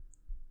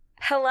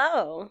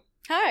Hello.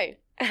 Hi.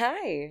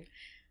 Hi.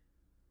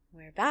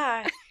 We're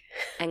back.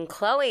 And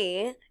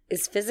Chloe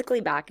is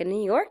physically back in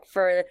New York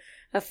for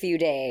a few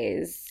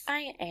days.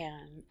 I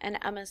am. And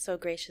Emma so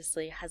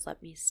graciously has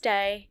let me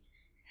stay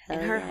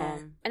in her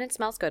home. And it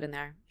smells good in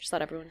there. Just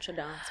thought everyone should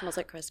know. It smells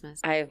like Christmas.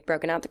 I've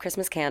broken out the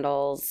Christmas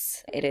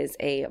candles. It is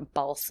a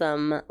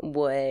balsam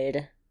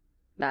wood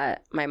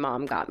that my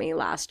mom got me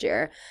last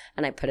year.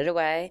 And I put it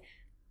away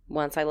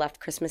once I left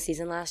Christmas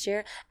season last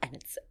year, and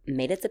it's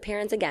made its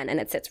appearance again, and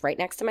it sits right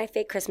next to my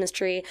fake Christmas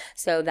tree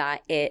so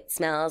that it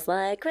smells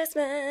like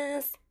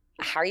Christmas.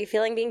 How are you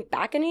feeling being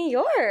back in New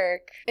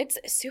York? It's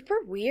super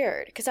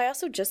weird because I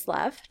also just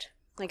left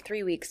like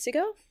 3 weeks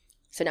ago.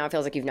 So now it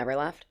feels like you've never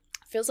left?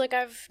 Feels like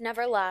I've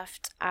never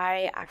left.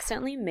 I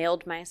accidentally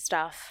mailed my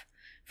stuff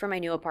from my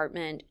new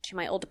apartment to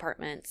my old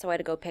apartment, so I had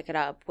to go pick it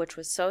up, which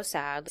was so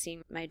sad,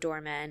 seeing my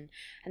doorman.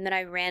 And then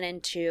I ran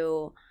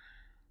into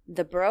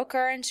the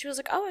broker and she was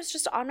like, oh, I was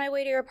just on my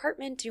way to your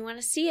apartment. Do you want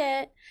to see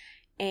it?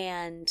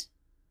 And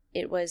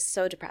it was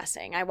so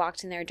depressing. I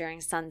walked in there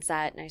during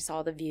sunset and I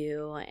saw the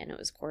view and it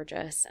was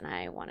gorgeous and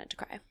I wanted to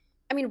cry.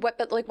 I mean, what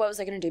was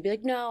I going to do? Be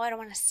like, no, I don't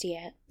want to see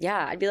it.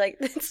 Yeah, I'd be like,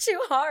 it's too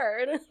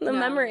hard. The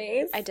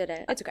memories. I did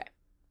it. It's okay.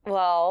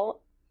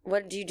 Well,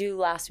 what did you do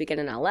last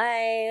weekend in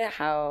LA?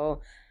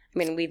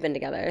 We've been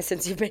together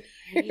since you've been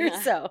here. Yeah.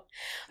 So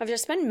I've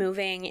just been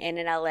moving in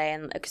LA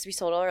and because we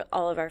sold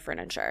all of our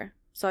furniture.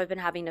 So I've been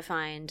having to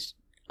find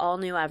all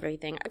new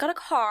everything. I got a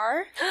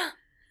car.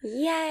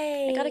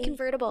 Yay. I got a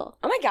convertible.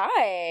 Oh my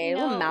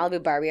God. Little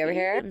Malibu Barbie over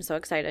here. I'm so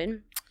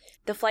excited.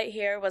 The flight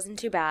here wasn't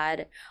too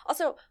bad.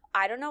 Also,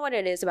 I don't know what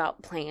it is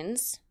about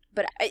planes,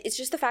 but it's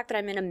just the fact that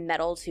I'm in a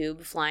metal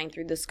tube flying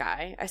through the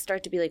sky. I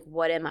start to be like,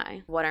 what am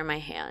I? What are my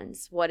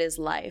hands? What is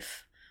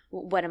life?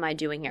 What am I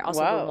doing here?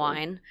 Also, the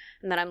wine.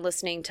 And then I'm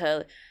listening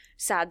to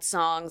sad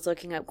songs,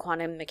 looking up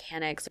quantum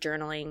mechanics,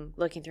 journaling,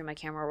 looking through my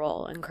camera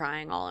roll, and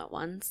crying all at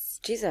once.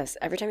 Jesus,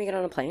 every time you get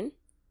on a plane?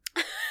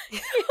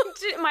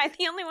 Am I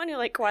the only one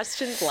who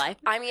questions life?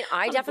 I mean,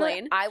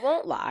 I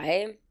won't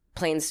lie.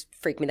 Planes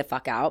freak me the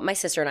fuck out. My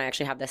sister and I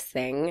actually have this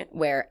thing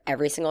where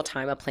every single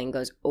time a plane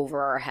goes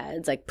over our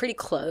heads, like pretty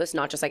close,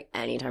 not just like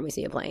anytime we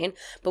see a plane,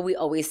 but we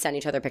always send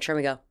each other a picture and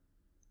we go,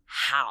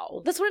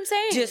 how? That's what I'm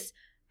saying. Just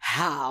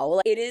how?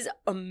 Like, it is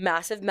a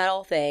massive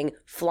metal thing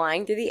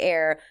flying through the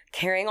air,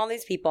 carrying all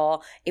these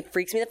people. It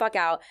freaks me the fuck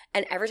out.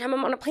 And every time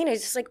I'm on a plane, I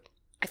feel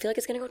like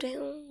it's going to go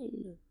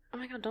down. Oh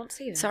my God, don't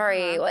say that.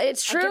 Sorry. Well,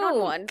 it's true. I'll get on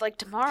one,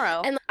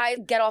 tomorrow. And I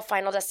get all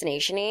Final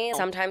Destination-y.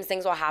 Sometimes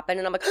things will happen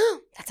and I'm like,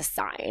 oh, that's a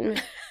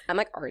sign. I'm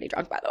already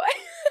drunk, by the way.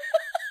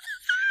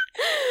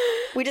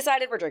 We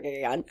decided we're drinking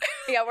again.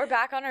 Yeah, we're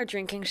back on our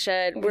drinking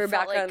shit. We're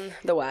back on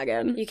the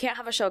wagon. You can't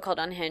have a show called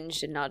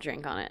Unhinged and not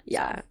drink on it.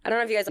 Yeah. So. I don't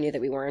know if you guys knew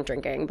that we weren't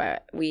drinking,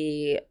 but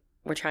we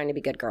were trying to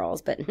be good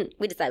girls. But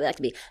we decided we like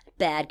to be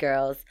bad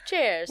girls.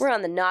 Cheers. We're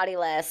on the naughty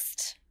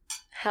list.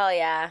 Hell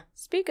yeah.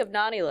 Speak of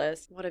naughty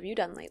list, what have you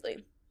done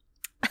lately?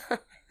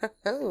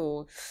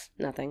 Oh,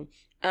 nothing.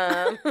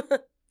 I've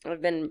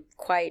been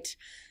quite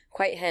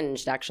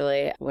hinged,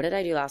 actually. What did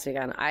I do last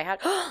weekend? I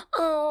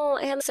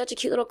had such a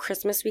cute little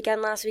Christmas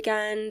weekend last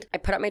weekend. I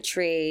put up my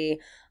tree.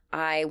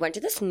 I went to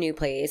this new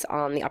place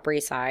on the Upper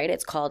East Side.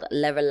 It's called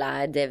Le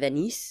Villa de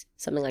Venise,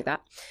 something like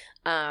that.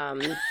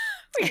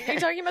 Wait, are you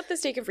talking about the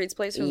steak and frites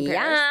place from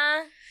Paris?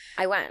 Yeah.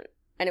 I went,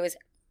 and it was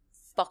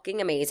fucking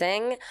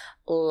amazing.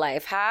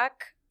 Life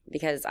hack,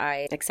 because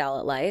I excel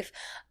at life.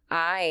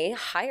 I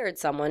hired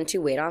someone to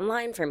wait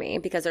online for me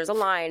because there's a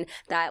line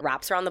that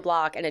wraps around the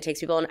block and it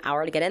takes people an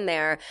hour to get in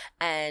there.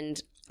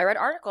 And I read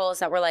articles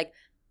that were like,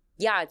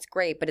 yeah, it's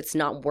great, but it's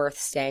not worth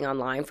staying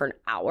online for an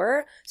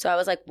hour. So I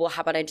was like, well,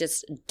 how about I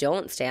just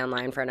don't stay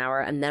online for an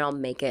hour and then I'll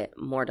make it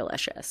more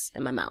delicious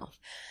in my mouth.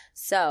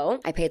 So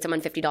I paid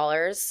someone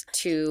 $50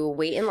 to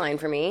wait in line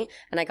for me,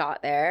 and I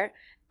got there.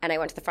 And I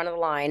went to the front of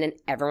the line and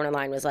everyone in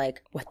line was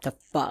like, what the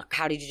fuck?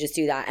 How did you just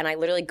do that? And I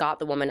literally got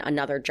the woman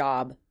another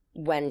job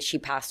when she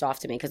passed off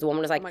to me, because the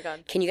woman was like, oh my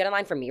God, can you get in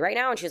line for me right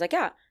now? And she was like,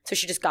 yeah. So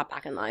she just got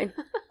back in line.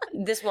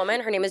 This woman,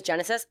 her name is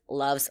Genesis,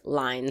 loves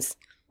lines.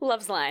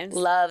 Loves lines.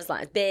 Loves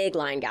lines. Big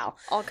line gal.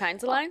 All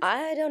kinds of lines?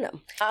 I don't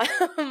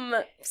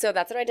know. So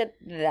that's what I did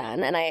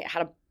then. And I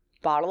had a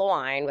bottle of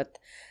wine with...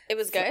 It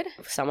was good?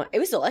 It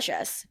was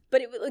delicious.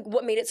 But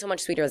what made it so much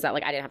sweeter is that I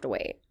didn't have to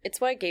wait.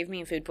 It's what gave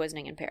me food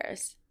poisoning in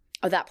Paris.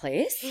 Oh, that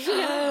place?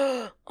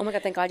 Yeah. Oh my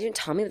God, thank God you didn't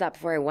tell me that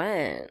before I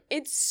went.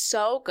 It's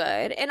so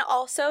good. And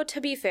also,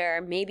 to be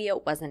fair, maybe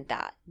it wasn't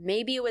that.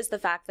 Maybe it was the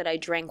fact that I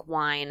drank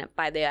wine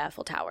by the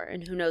Eiffel Tower,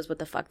 and who knows what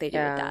the fuck they do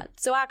with that.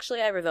 So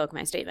actually, I revoke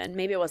my statement.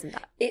 Maybe it wasn't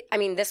that.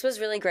 This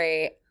was really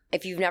great.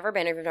 If you've never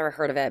been, if you've never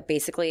heard of it,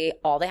 basically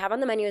all they have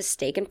on the menu is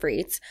steak and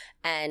frites,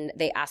 and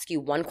they ask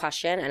you one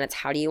question, and it's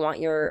how do you want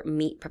your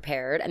meat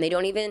prepared? And they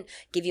don't even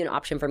give you an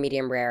option for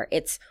medium rare.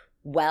 It's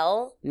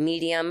well,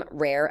 medium,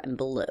 rare, and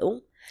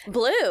blue.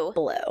 Blue?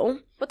 Blue.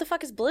 What the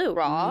fuck is blue?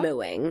 Raw?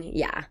 Mooing.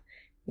 Yeah.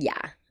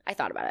 I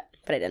thought about it,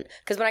 but I didn't.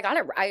 Because when I got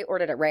it, I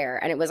ordered it rare,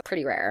 and it was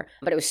pretty rare,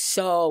 but it was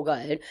so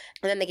good. And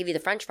then they give you the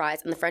French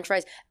fries, and the French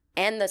fries,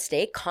 and the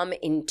steak come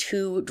in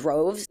 2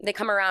 droves. They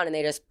come around and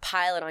they just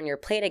pile it on your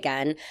plate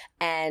again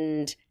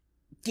and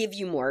give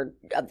you more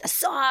of the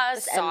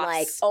sauce. And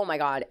like, oh my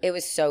God, it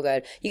was so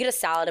good. You get a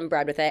salad and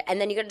bread with it, and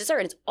then you get a dessert.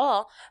 And it's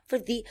all for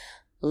the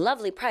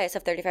lovely price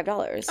of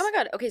 $35. Oh my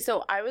God. Okay,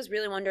 so I was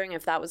really wondering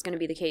if that was going to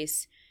be the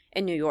case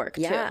in New York,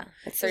 too. Yeah,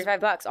 it's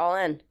 $35 all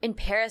in. In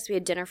Paris, we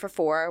had dinner for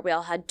 4. We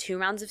all had 2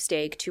 rounds of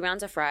steak, 2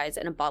 rounds of fries,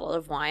 and a bottle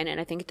of wine. And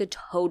I think the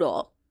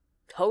total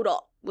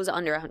was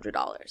under $100.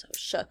 I was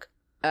shook.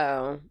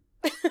 Oh.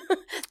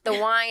 The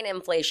wine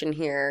inflation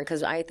here,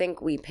 because I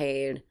think we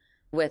paid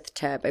with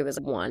tip, it was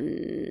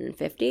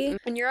 $150.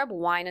 In Europe,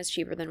 wine is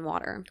cheaper than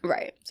water.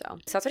 Right. So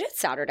that's what I did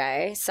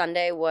Saturday.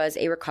 Sunday was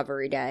a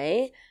recovery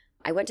day.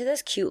 I went to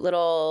this cute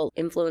little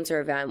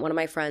influencer event. One of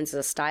my friends is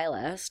a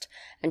stylist,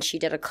 and she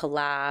did a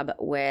collab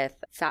with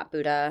Fat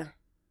Buddha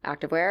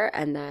Activewear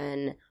and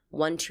then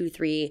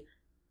 123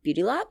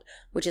 Beauty Lab,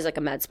 which is like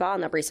a med spa on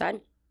the Upper East Side.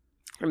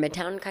 Or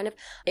Midtown, kind of.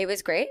 It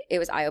was great. It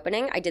was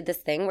eye-opening. I did this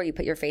thing where you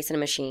put your face in a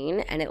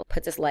machine and it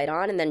puts this light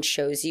on and then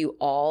shows you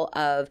all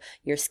of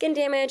your skin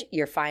damage,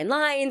 your fine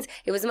lines.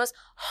 It was the most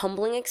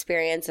humbling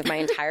experience of my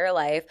entire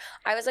life.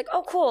 I was like,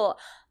 oh, cool.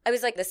 I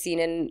was like the scene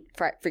in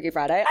Freaky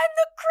Friday. I'm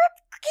the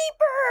Crypt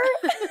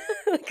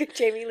Keeper! Like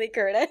Jamie Lee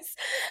Curtis.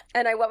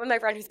 And I went with my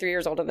friend who's 3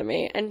 years older than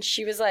me. And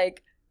she was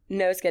like,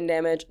 no skin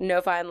damage,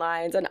 no fine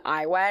lines. And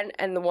I went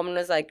and the woman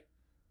was like,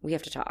 we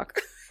have to talk.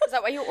 Is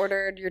that why you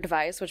ordered your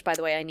device, which, by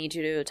the way, I need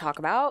you to talk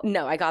about?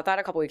 No, I got that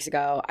a couple weeks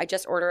ago. I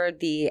just ordered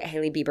the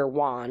Hailey Bieber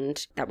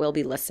wand that will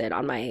be listed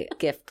on my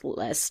gift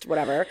list,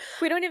 whatever.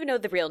 We don't even know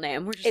the real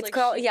name. We're just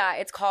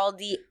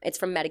it's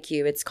from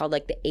Medicube. It's called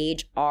like the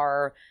Age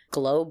R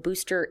Glow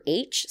Booster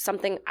H,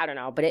 something, I don't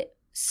know, but it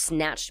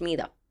snatched me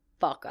the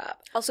fuck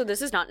up. Also, this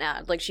is not an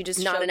ad. Like, she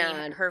just showed me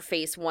her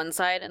face one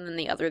side and then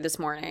the other this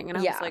morning. And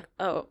I was like,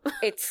 oh.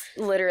 It's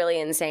literally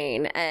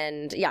insane.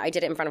 And yeah, I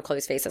did it in front of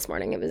Chloe's face this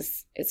morning.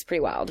 It's pretty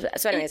wild.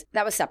 So anyways,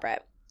 that was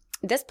separate.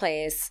 This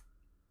place,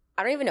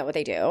 I don't even know what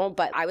they do,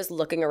 but I was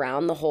looking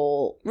around the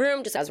whole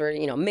room just as we're,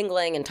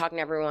 mingling and talking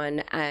to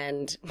everyone,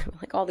 and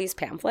like all these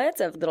pamphlets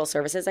of little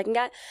services I can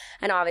get.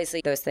 And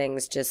obviously those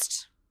things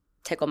just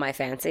tickle my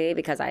fancy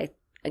because I,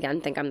 again,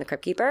 think I'm the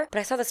Crypt Keeper. But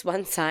I saw this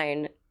one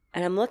sign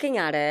and I'm looking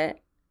at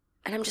it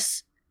and I'm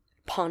just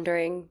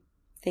pondering,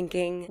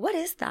 thinking, what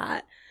is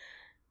that?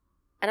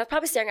 And I was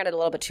probably staring at it a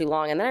little bit too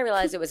long. And then I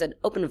realized it was an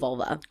open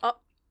vulva. Oh.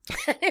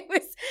 It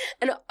was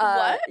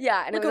what?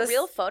 Yeah. And like it was a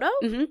real photo?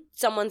 Mm-hmm.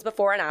 Someone's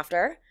before and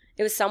after.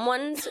 It was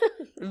someone's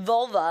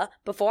vulva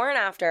before and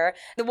after.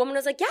 The woman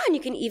was like, yeah, and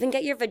you can even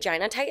get your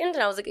vagina tightened.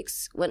 And I was like,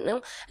 what?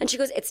 No. And she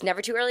goes, it's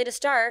never too early to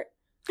start.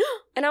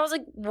 And I was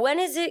like, when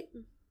is it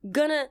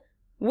gonna...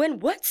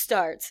 When what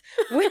starts?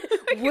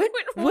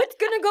 What's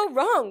gonna go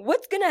wrong?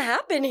 What's gonna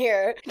happen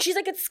here? And she's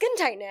like, it's skin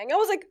tightening. I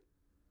was like,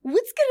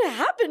 what's gonna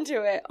happen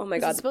to it? Oh my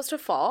God. Is it supposed to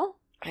fall?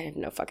 I have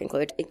no fucking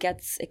clue. It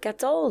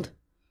gets old.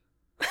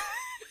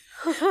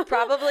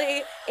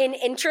 Probably in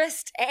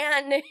interest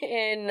and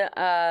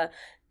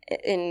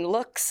in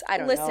looks. I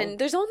don't know. Listen,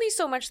 there's only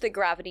so much that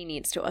gravity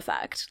needs to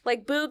affect.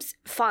 Like boobs,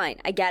 fine.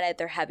 I get it.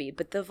 They're heavy.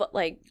 But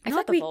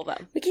not the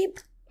vulva. We keep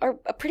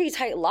a pretty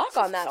tight lock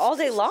on that all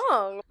day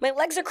long. My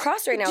legs are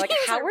crossed right now. Like,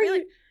 how are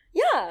you?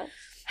 Yeah.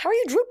 How are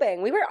you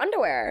drooping? We wear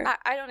underwear.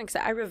 I don't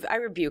accept. I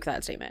rebuke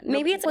that statement.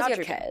 Maybe it's because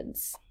you have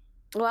kids.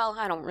 Well,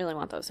 I don't really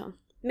want those. So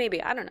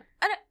maybe. I don't know.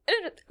 I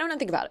don't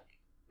think about it.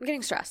 I'm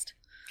getting stressed.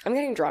 I'm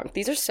getting drunk.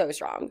 These are so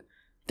strong.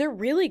 They're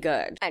really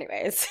good.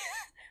 Anyways,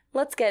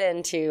 let's get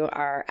into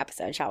our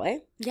episode, shall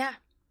we? Yeah.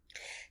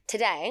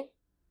 Today,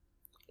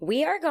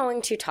 we are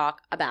going to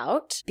talk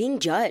about being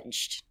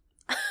judged.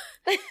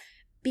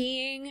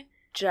 Being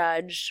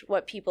judged,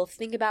 what people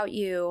think about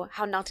you,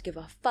 how not to give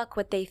a fuck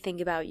what they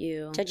think about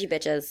you. Judgy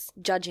bitches.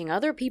 Judging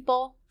other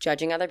people.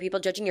 Judging other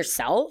people. Judging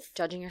yourself.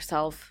 Judging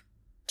yourself.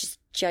 Just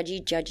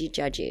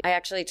judgy. I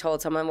actually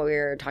told someone what we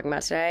were talking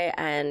about today,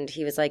 and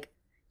he was like,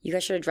 you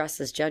guys should have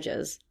dressed as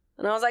judges.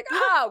 And I was like,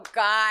 oh,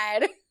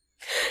 God.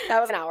 That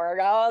was an hour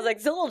ago. I was like,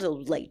 it's a little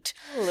too late.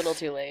 A little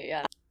too late,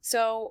 yeah.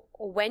 So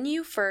when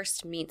you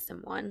first meet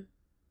someone,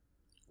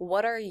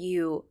 what are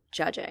you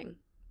judging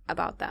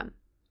about them?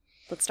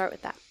 Let's start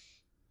with that.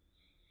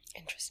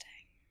 Interesting.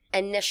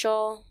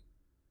 Initial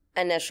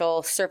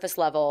surface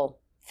level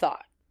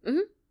thought.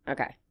 Mm-hmm.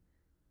 Okay.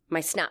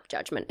 My snap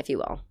judgment, if you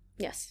will.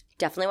 Yes.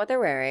 Definitely what they're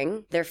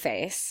wearing, their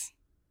face.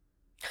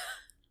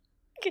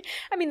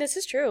 I mean, this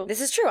is true. This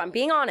is true. I'm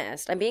being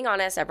honest.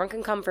 Everyone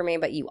can come for me,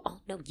 but you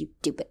all know you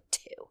do it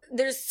too.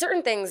 There's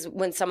certain things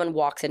when someone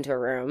walks into a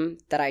room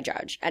that I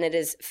judge, and it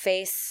is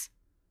face,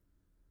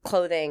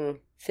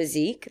 clothing,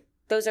 physique.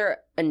 Those are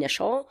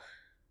initial.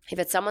 If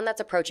it's someone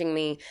that's approaching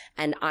me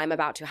and I'm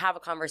about to have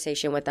a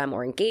conversation with them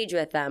or engage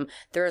with them,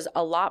 there's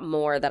a lot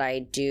more that I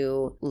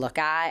do look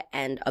at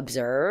and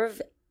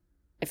observe.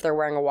 If they're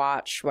wearing a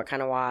watch, what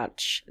kind of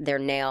watch, their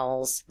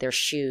nails, their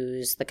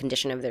shoes, the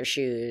condition of their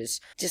shoes,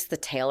 just the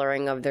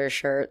tailoring of their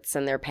shirts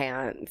and their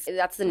pants.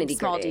 That's the nitty-gritty.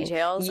 Small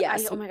details.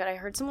 Yes. Oh my God, I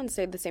heard someone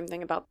say the same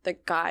thing about the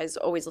guys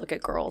always look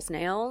at girls'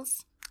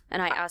 nails.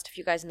 And I asked a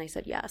few guys and they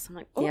said yes. I'm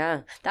like, oh.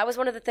 Yeah. That was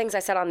one of the things I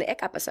said on the Ick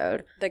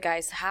episode. The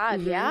guys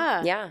had, Mhm.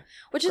 yeah. Yeah.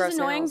 Which Gross is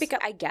annoying nails. because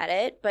I get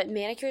it, but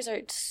manicures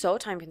are so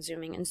time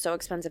consuming and so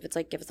expensive. It's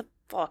like, give us a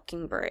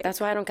fucking break. That's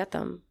why I don't get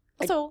them.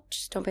 I Also,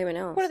 just don't pay my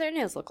nails. what do their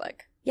nails look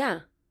like? Yeah.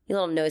 You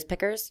little nose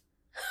pickers.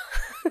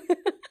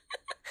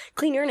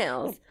 Clean your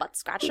nails. Butt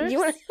scratchers? You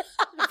want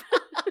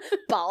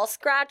ball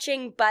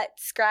scratching, butt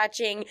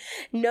scratching,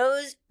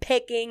 nose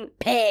picking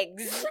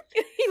pigs.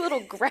 You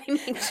little grimy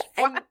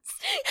twats.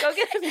 Go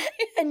get them.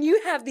 And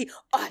you have the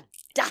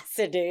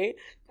audacity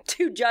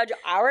to judge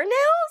our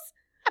nails?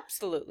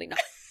 Absolutely not.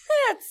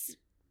 That's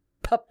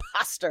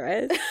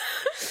preposterous.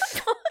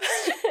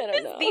 I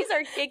don't know. These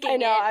are kicking I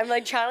know. in. I'm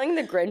like channeling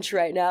the Grinch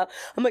right now.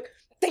 I'm like,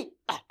 the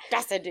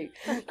audacity.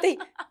 You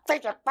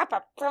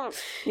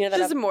know that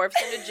Just morphs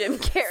into Jim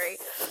Carrey.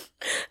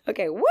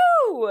 Okay,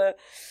 woo!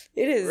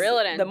 It is Reel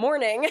it in. the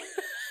morning.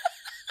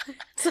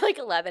 It's like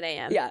 11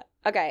 a.m. Yeah.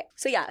 Okay.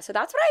 So that's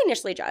what I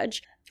initially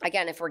judge.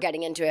 Again, if we're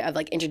getting into it of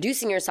like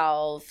introducing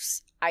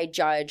yourselves, I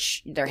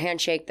judge their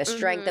handshake, the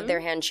strength of their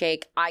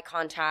handshake, eye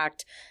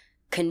contact,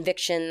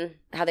 conviction,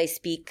 how they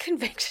speak.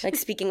 Conviction. Like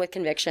speaking with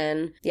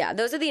conviction. Yeah,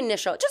 those are the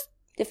initial, just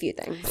a few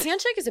things.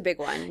 Handshake is a big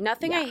one.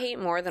 Nothing I Yeah. hate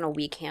more than a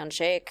weak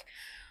handshake.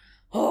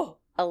 Oh,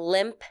 a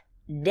limp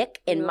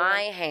dick in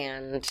my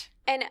hand.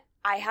 And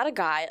I had a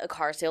guy, a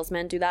car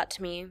salesman, do that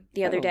to me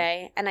the other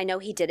day. And I know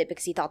he did it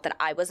because he thought that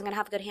I wasn't going to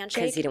have a good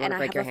handshake. 'Cause he didn't and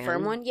wanna break I have your a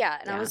firm hand? one. Yeah.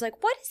 And I Yeah. was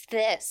like, what is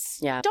this?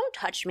 Yeah. Don't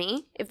touch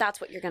me if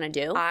that's what you're going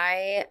to do.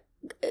 I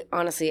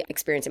honestly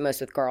experience it most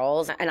with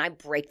girls, and I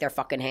break their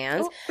fucking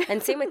hands.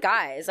 And same with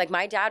guys. Like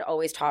my dad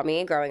always taught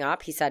me growing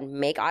up, he said,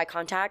 make eye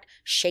contact,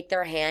 shake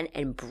their hand,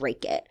 and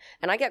break it.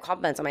 And I get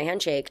compliments on my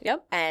handshake.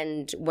 Yep.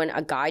 And when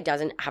a guy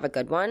doesn't have a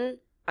good one,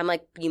 I'm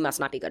like, you must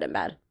not be good in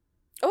bed.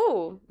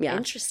 Oh, Yeah.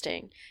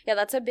 interesting. Yeah,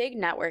 that's a big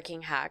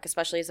networking hack,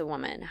 especially as a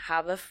woman.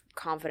 Have a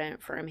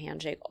confident, firm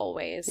handshake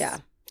always. Yeah.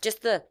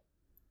 Just the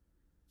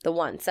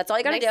once. That's all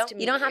you gotta Nice do. to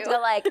You don't meet have to you.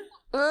 go like,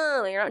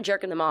 oh, you're not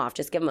jerking them off.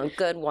 Just give them a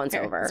good once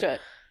Here, over. let's do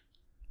it.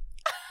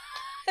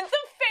 The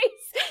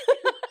face.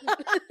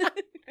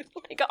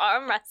 Like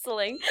arm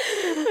wrestling.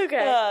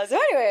 Okay. So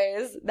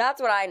anyways,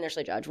 that's what I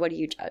initially judge. What do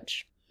you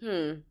judge?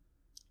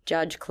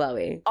 Judge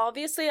Chloe.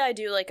 Obviously, I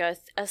do like a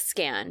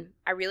scan.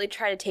 I really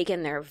try to take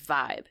in their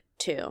vibe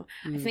too.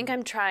 I think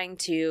I'm trying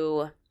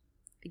to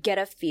get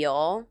a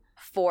feel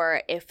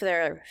for if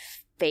they're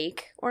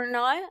fake or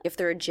not, if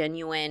they're a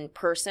genuine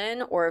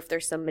person, or if they're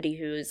somebody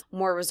who's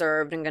more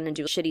reserved and going to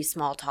do shitty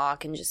small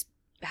talk and just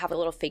have a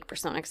little fake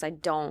persona, because I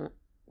don't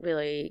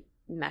really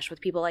mesh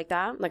with people like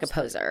that. Like a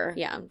poser.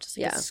 Yeah, just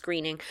like a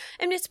screening.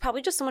 And it's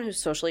probably just someone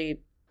who's socially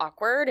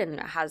awkward and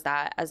has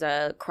that as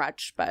a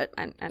crutch, but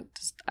I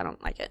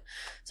don't like it.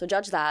 So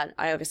judge that.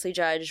 I obviously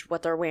judge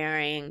what they're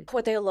wearing,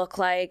 what they look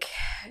like,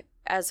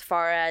 as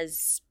far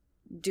as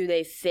do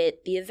they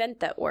fit the event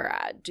that we're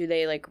at? Do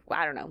they like,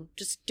 I don't know,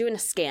 just doing a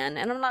scan.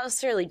 And I'm not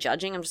necessarily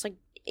judging. I'm just like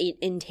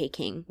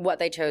intaking. What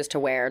they chose to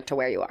where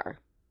you are.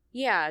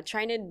 Yeah,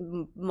 trying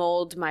to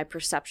mold my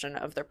perception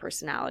of their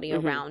personality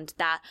around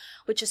that,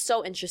 which is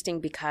so interesting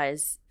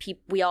because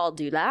we all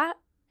do that,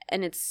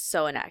 and it's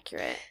so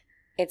inaccurate.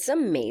 It's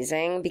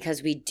amazing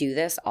because we do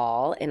this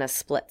all in a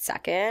split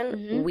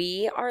second.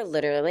 We are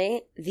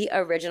literally the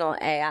original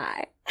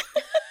AI.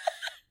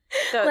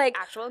 The like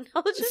actual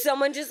intelligence?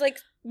 Someone just like,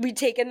 we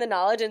take in the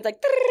knowledge and it's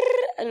like,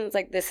 and it's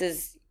like, this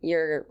is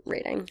your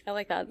rating. I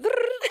like that.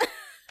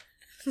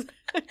 It's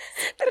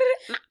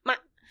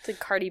like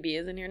Cardi B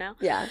is in here now.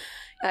 Yeah.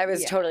 I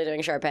was totally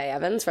doing Sharpay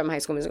Evans from High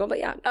School Musical, but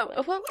yeah.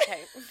 Oh, well,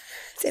 okay.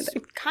 Same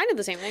thing. Kind of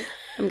the same thing.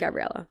 I'm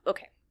Gabriella.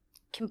 Okay.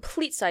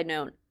 Complete side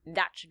note.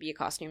 That should be a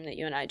costume that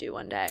you and I do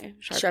one day.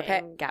 Sharpay.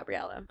 And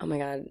Gabriella. Oh my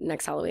God.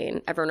 Next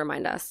Halloween. Everyone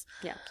remind us.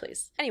 Yeah,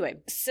 please. Anyway,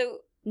 So,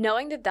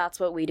 knowing that that's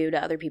what we do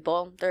to other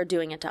people, they're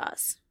doing it to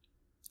us.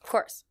 of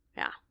course.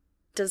 Yeah.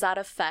 Does that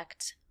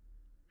affect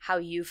how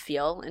you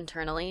feel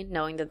internally,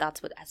 knowing that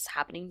that's what's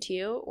happening to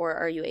you? Or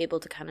are you able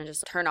to kind of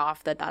just turn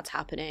off that that's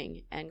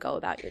happening and go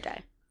about your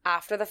day?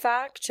 After the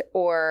fact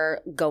or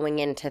going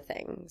into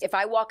things. If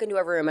I walk into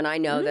a room and I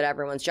know that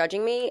everyone's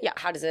judging me,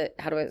 how does it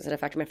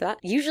affect me for that?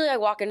 Usually I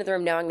walk into the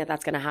room knowing that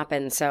that's going to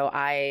happen, so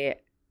I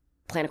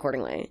plan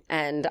accordingly.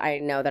 And I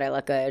know that I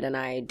look good and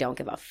I don't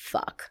give a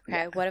fuck.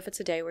 Okay, what if it's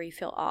a day where you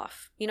feel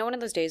off? You know, one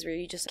of those days where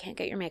you just can't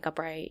get your makeup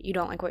right, you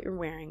don't like what you're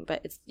wearing,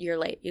 but you're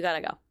late, you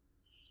gotta go.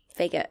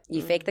 Fake it.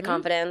 You fake the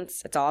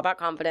confidence. It's all about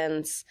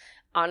confidence.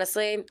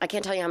 Honestly, I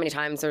can't tell you how many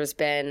times there's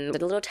been a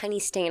little tiny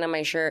stain on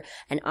my shirt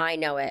and I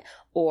know it.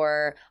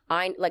 Or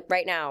like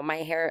right now, my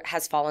hair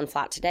has fallen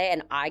flat today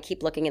and I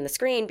keep looking in the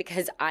screen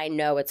because I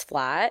know it's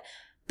flat,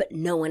 but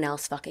no one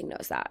else fucking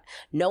knows that.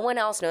 No one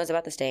else knows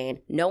about the stain.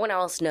 No one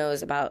else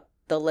knows about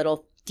the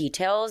little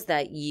details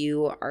that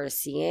you are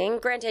seeing.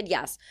 Granted,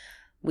 yes,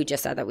 we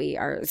just said that we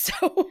are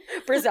so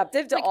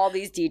perceptive to all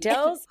these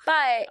details,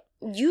 but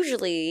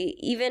usually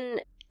even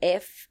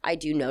if I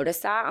do notice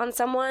that on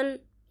someone,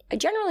 I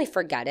generally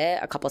forget it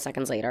a couple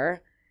seconds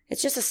later.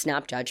 it's just a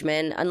snap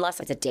judgment, unless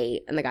it's a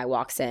date and the guy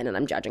walks in and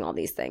I'm judging all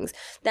these things.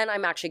 Then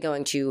I'm actually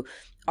going to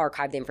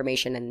archive the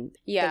information and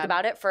think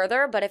about it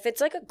further. But if it's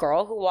like a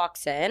girl who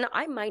walks in,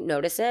 I might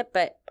notice it,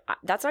 but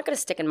that's not going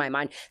to stick in my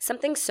mind.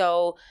 Something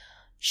so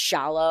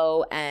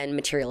shallow and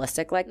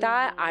materialistic like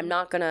that, I'm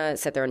not going to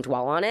sit there and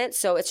dwell on it.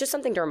 So it's just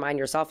something to remind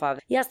yourself of.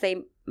 Yes,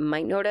 they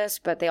might notice,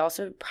 but they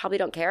also probably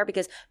don't care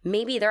because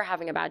maybe they're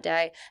having a bad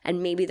day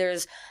and maybe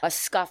there's a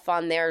scuff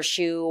on their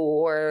shoe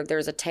or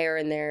there's a tear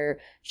in their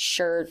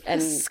shirt and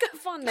a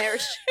scuff on their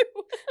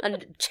shoe, a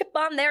chip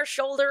on their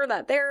shoulder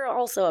that they're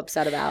also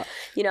upset about,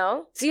 you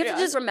know? So you have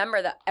to just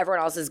remember that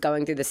everyone else is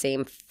going through the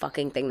same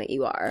fucking thing that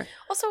you are.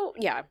 Also,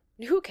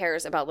 who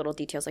cares about little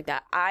details like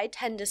that? I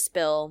tend to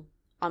spill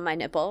on my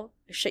nipple.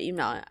 Shit you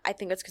not. I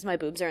think it's because my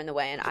boobs are in the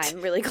way and I'm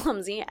really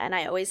clumsy and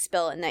I always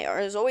spill and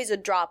there's always a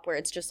drop where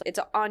it's just, it's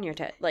on your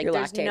tit. Like, you're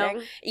there's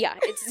lactating?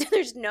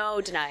 There's no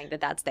denying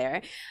that that's there.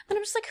 And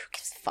I'm just like, who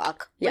gives a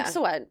fuck? Yeah. Like,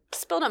 so what?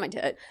 Spilled on my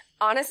tit.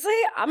 Honestly,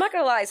 I'm not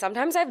gonna lie.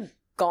 Sometimes I've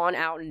gone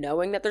out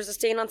knowing that there's a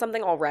stain on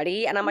something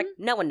already and I'm like,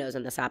 no one knows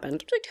when this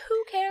happened. Like,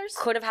 who cares?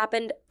 Could have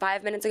happened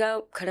 5 minutes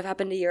ago. Could have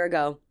happened a year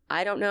ago.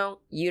 I don't know.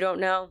 You don't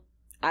know.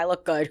 I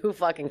look good. Who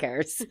fucking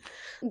cares?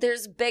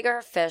 There's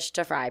bigger fish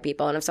to fry,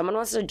 people. And if someone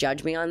wants to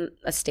judge me on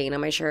a stain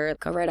on my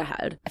shirt, go right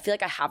ahead. I feel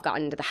like I have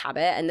gotten into the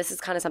habit. And this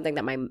is kind of something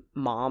that my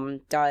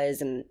mom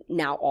does. And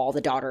now all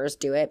the daughters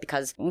do it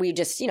because we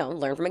just,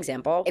 learn from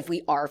example. If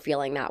we are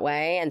feeling that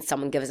way and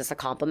someone gives us a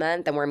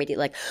compliment, then we're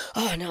immediately like,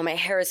 oh no, my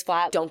hair is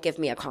flat. Don't give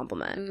me a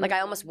compliment. Mm-hmm. Like I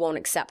almost won't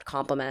accept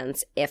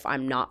compliments if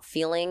I'm not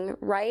feeling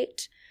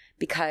right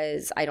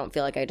because I don't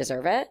feel like I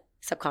deserve it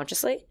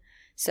subconsciously.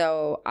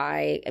 So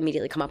I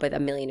immediately come up with a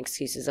million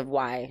excuses of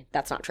why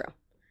that's not true,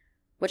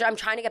 which I'm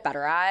trying to get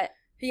better at.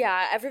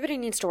 Yeah, everybody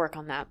needs to work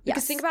on that.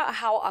 Because think about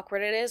how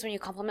awkward it is when you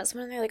compliment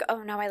someone and they're like,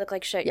 oh, now I look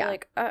like shit. Yeah. You're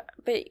like,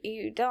 but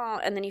you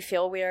don't. And then you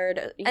feel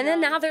weird. And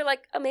then now they're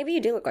like, oh, maybe you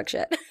do look like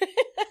shit.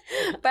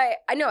 But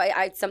I know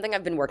something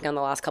I've been working on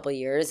the last couple of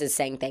years is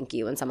saying thank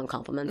you when someone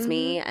compliments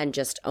me and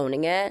just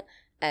owning it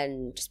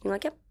and just being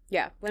like, yep.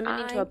 Yeah, women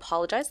need to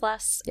apologize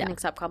less and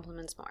accept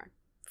compliments more.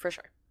 For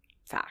sure.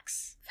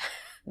 Facts.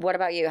 What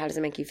about you? How does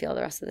it make you feel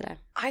the rest of the day?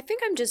 I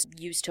think I'm just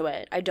used to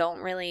it. I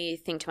don't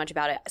really think too much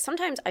about it.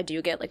 Sometimes I do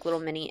get like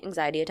little mini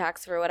anxiety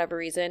attacks for whatever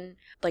reason.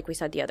 Like we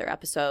said the other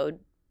episode,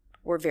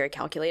 we're very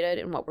calculated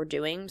in what we're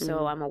doing.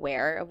 So I'm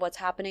aware of what's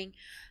happening.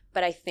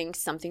 But I think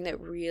something that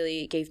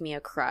really gave me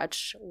a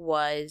crutch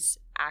was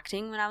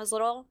acting when I was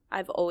little.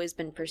 I've always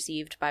been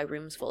perceived by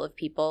rooms full of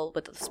people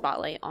with the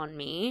spotlight on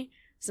me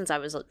since I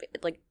was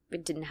like, I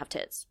didn't have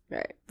tits.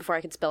 Right. Before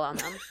I could spill on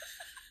them.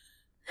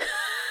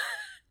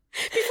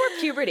 Before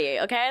puberty,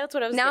 okay? That's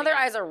what I was Now their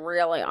at. eyes are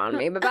really on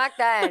me. But back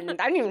then,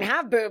 I didn't even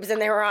have boobs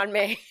and they were on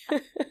me.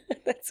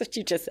 That's what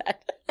you just said.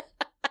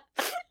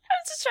 I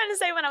was just trying to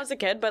say when I was a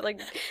kid, but like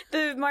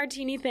the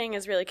martini thing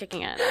is really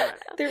kicking in. I don't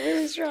know. They're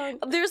really strong.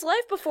 There's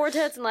life before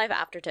tits and life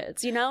after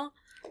tits, you know?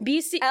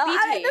 BT. That's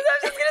what I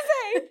was just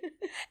going to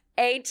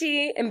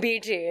say. AT and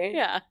BT.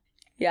 Yeah.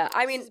 Yeah,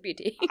 I mean,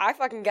 BT. I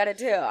fucking get it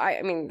too.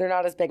 I mean, they're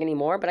not as big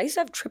anymore, but I used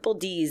to have triple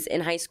D's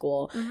in high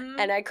school,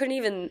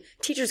 and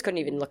teachers couldn't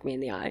even look me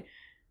in the eye.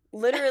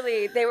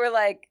 Literally, they were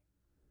like,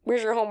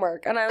 where's your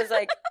homework? And I was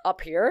like,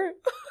 up here?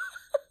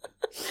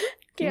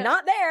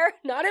 Not there.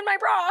 Not in my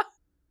bra.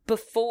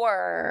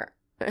 Before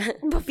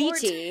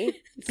BT,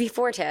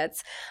 before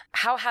tits,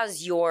 how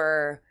has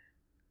your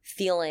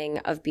feeling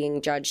of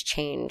being judged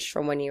changed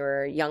from when you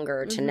were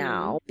younger to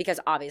now? Because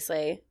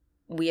obviously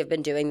we have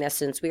been doing this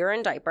since we were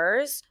in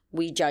diapers.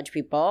 We judge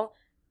people.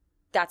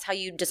 That's how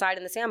you decide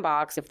in the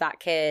sandbox if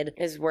that kid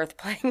is worth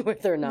playing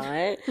with or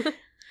not.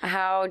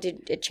 How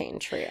did it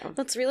change for you?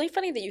 That's really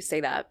funny that you say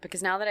that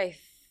because now that I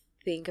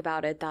think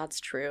about it,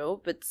 that's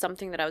true. But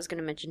something that I was going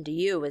to mention to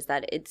you is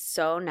that it's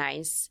so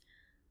nice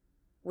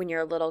when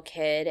you're a little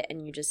kid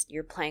and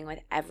you're playing with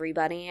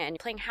everybody and you're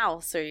playing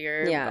house or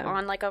you're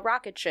on like a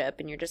rocket ship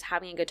and you're just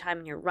having a good time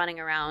and you're running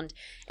around.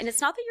 And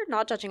it's not that you're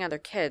not judging other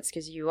kids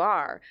because you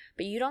are,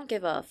 but you don't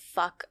give a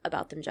fuck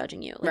about them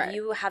judging you. Like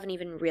you haven't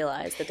even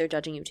realized that they're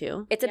judging you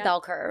too. It's a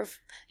bell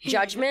curve.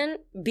 Judgment,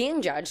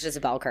 being judged is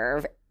a bell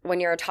curve. When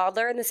you're a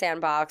toddler in the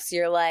sandbox,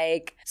 you're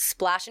like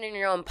splashing in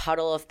your own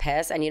puddle of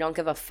piss and you don't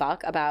give a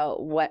fuck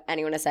about what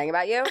anyone is saying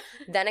about you.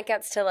 Then it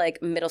gets to like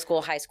middle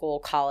school, high school,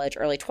 college,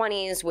 early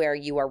 20s where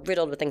you are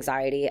riddled with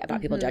anxiety about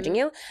people judging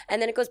you.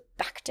 And then it goes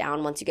back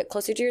down once you get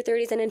closer to your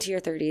 30s and into your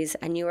 30s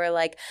and you are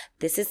like,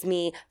 this is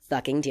me,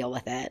 fucking deal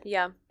with it.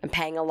 Yeah. I'm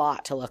paying a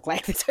lot to look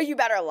like this, so you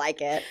better like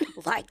it.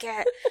 Like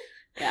it.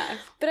 Yeah.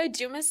 But I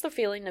do miss the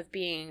feeling of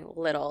being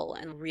little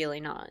and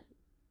really not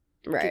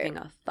giving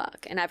a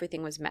fuck, and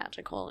everything was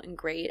magical and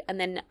great. And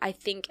then I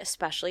think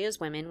especially as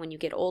women, when you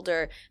get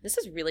older, this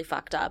is really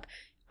fucked up.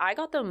 I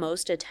got the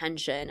most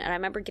attention, and I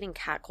remember getting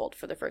catcalled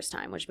for the first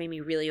time, which made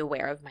me really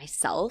aware of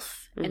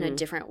myself in a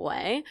different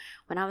way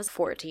when I was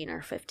 14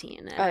 or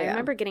 15. And I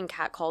remember getting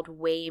catcalled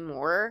way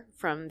more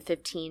from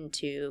 15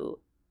 to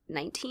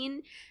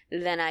 19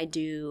 than I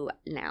do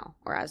now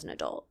or as an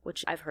adult,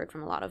 which I've heard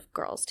from a lot of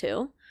girls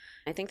too.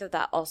 I think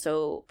that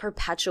also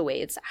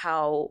perpetuates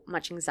how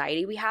much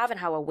anxiety we have and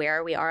how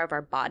aware we are of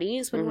our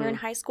bodies when we're in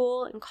high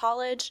school and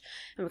college,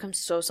 and become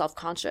so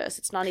self-conscious.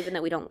 It's not even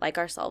that we don't like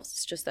ourselves.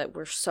 It's just that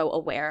we're so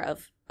aware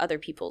of other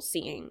people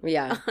seeing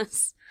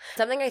us.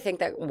 Something I think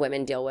that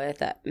women deal with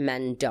that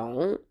men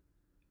don't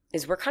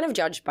is we're kind of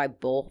judged by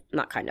both,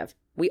 not kind of,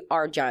 we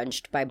are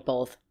judged by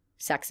both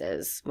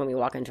sexes when we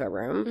walk into a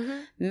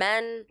room.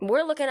 Men,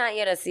 we're looking at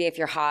you to see if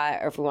you're hot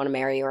or if we want to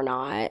marry you or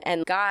not.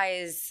 And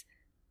guys,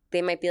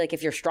 they might be like,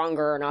 if you're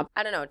stronger or not.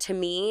 I don't know. To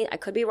me, I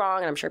could be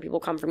wrong, and I'm sure people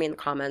come for me in the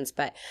comments,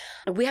 but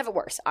we have it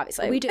worse,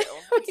 obviously. We do.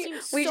 It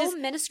seems so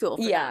minuscule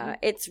for them.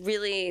 It's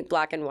really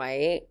black and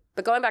white.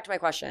 But going back to my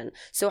question,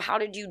 so how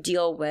did you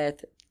deal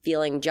with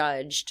feeling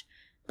judged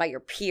by your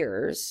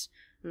peers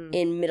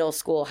in middle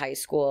school, high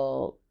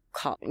school,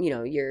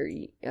 your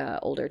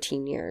older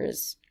teen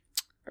years,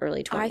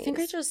 early 20s? I think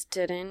I just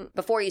didn't.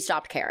 Before you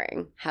stopped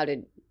caring, how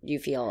did you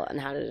feel, and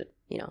how did it,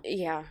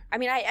 Yeah. I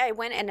mean, I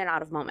went in and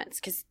out of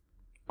moments, because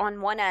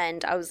on one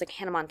end, I was like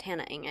Hannah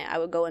Montana-ing it. I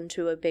would go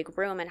into a big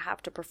room and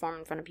have to perform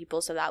in front of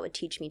people, so that would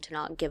teach me to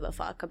not give a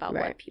fuck about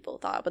what people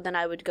thought. But then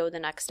I would go the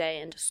next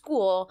day into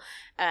school,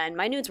 and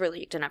my nudes were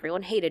leaked, and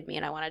everyone hated me,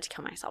 and I wanted to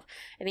kill myself.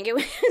 I think it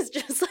was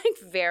just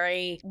like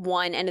very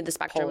one end of the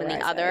spectrum and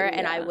the other,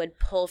 and I would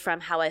pull from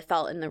how I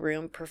felt in the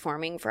room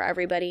performing for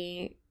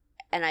everybody,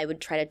 and I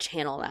would try to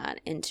channel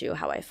that into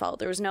how I felt.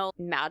 There was no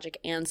magic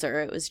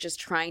answer. It was just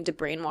trying to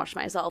brainwash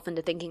myself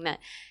into thinking that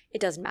it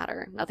doesn't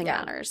matter. Nothing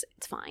matters.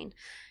 It's fine.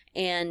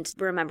 And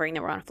remembering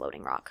that we're on a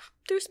floating rock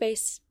through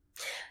space.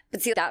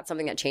 But see, that's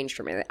something that changed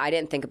for me. I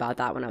didn't think about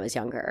that when I was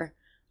younger.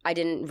 I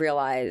didn't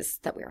realize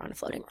that we were on a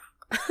floating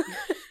rock.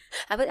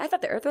 I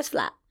thought the earth was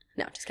flat.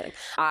 No, just kidding.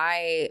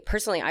 I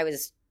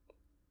was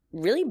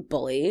really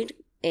bullied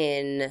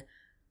in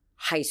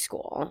high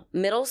school.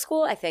 Middle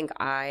school, I think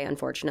I,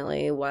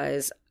 unfortunately,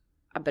 was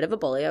a bit of a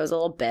bully. I was a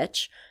little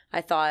bitch.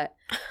 I thought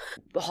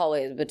the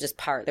hallways would just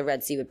part, the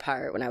Red Sea would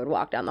part when I would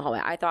walk down the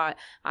hallway. I thought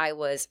I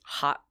was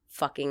hot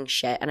fucking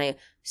shit. And I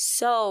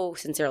so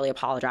sincerely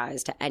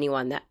apologize to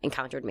anyone that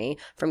encountered me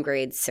from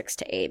grades 6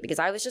 to 8, because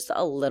I was just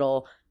a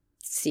little,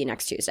 see you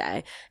next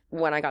Tuesday.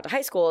 When I got to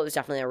high school, it was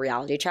definitely a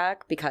reality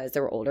check, because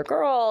there were older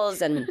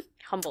girls and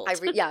humbled. I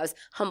was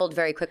humbled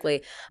very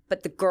quickly.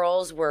 But the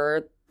girls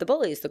were the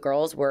bullies. The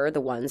girls were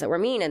the ones that were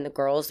mean, and the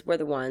girls were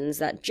the ones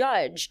that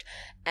judged.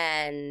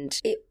 And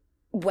it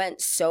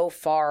went so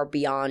far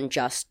beyond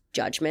just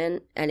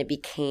judgment, and it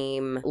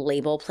became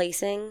label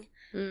placing.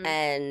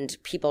 And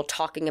people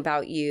talking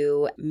about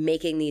you,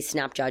 making these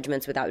snap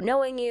judgments without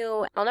knowing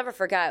you. I'll never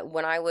forget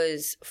when I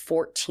was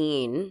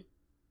 14,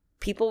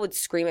 people would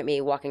scream at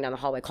me walking down the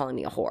hallway calling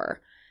me a whore.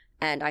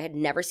 And I had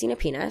never seen a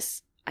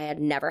penis. I had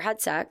never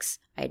had sex.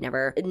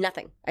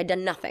 Nothing. I'd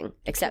done nothing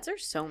except. Kids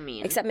are so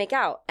mean. Except make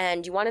out.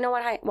 And you want to know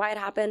why it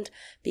happened?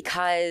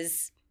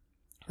 Because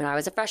when I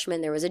was a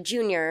freshman, there was a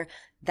junior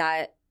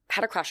that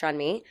had a crush on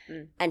me.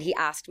 And he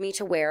asked me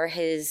to wear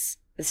his.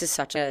 This is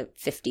such a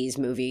 50s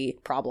movie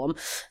problem.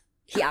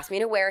 He asked me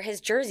to wear his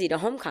jersey to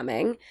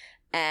homecoming,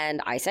 and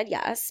I said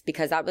yes,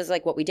 because that was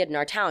like what we did in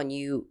our town.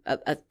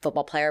 A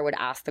football player would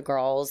ask the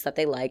girls that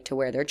they liked to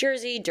wear their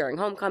jersey during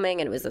homecoming,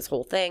 and it was this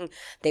whole thing.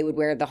 They would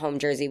wear the home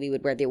jersey, we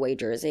would wear the away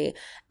jersey.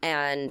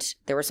 And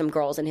there were some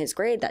girls in his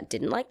grade that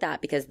didn't like that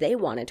because they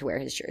wanted to wear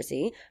his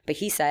jersey. But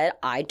he said,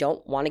 I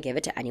don't want to give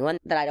it to anyone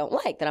that I don't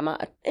like, that I'm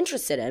not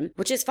interested in,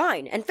 which is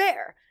fine and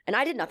fair. And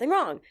I did nothing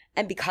wrong.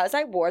 And because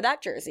I wore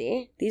that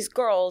jersey, these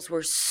girls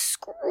were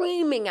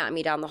screaming at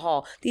me down the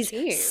hall. These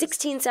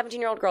 16,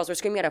 17-year-old girls were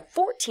screaming at a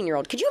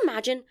 14-year-old. Could you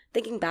imagine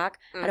thinking back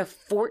at a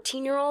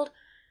 14-year-old?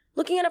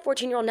 Looking at a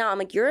 14-year-old now, I'm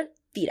like, you're a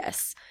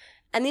fetus.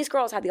 And these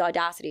girls had the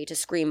audacity to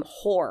scream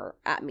whore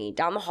at me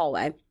down the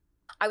hallway.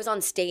 I was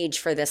on stage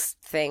for this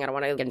thing. I don't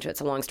want to get into it.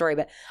 It's a long story,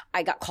 but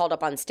I got called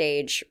up on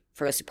stage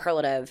for a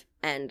superlative,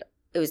 and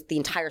it was the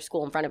entire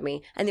school in front of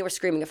me, and they were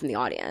screaming it from the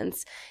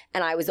audience.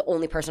 And I was the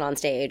only person on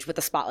stage with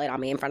the spotlight on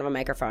me in front of a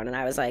microphone. And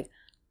I was like,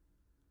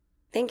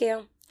 thank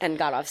you, and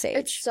got off stage.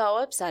 It's so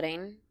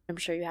upsetting. I'm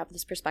sure you have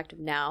this perspective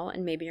now,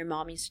 and maybe your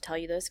mom used to tell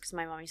you this, because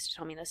my mom used to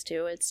tell me this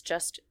too. It's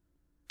just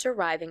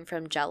deriving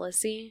from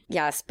jealousy.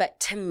 Yes, but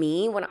to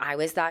me, when I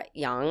was that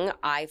young,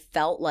 I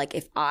felt like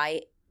if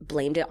I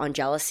blamed it on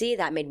jealousy,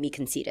 that made me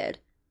conceited.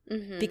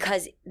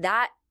 Because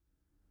that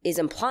is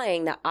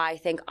implying that I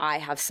think I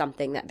have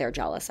something that they're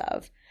jealous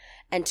of.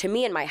 And to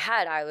me, in my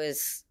head, I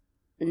was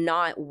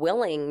not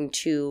willing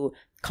to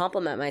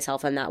compliment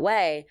myself in that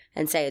way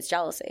and say it's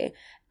jealousy.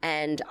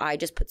 And I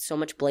just put so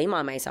much blame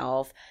on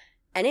myself,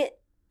 and it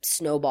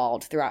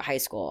snowballed throughout high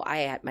school. I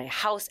had my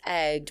house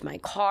egged, my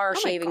car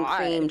shaving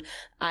creamed.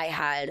 I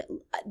had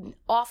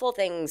awful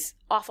things,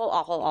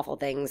 awful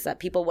things that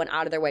people went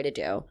out of their way to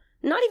do.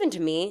 Not even to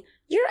me.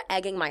 You're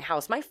egging my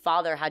house. My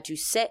father had to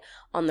sit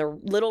on the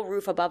little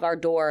roof above our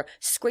door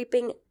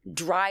scraping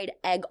dried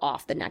egg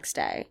off the next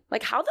day.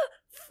 Like, how the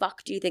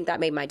fuck do you think that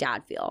made my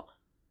dad feel?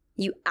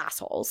 You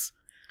assholes.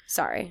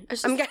 Sorry.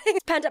 I'm getting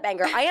pent up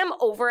anger. I am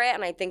over it,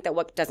 and I think that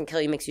what doesn't kill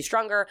you makes you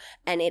stronger,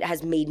 and it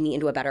has made me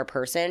into a better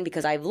person,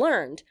 because I've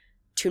learned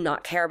to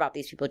not care about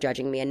these people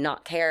judging me and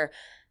not care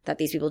that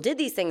these people did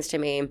these things to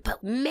me.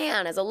 But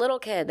man, as a little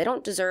kid, they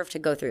don't deserve to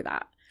go through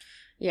that.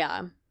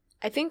 Yeah.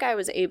 I think I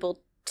was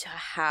able to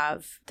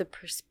have the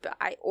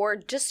or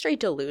just straight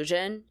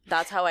delusion.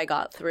 That's how I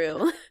got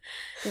through.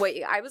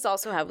 Wait, I was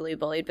also heavily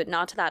bullied, but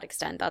not to that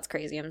extent. That's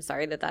crazy. I'm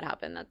sorry that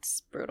happened.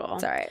 That's brutal.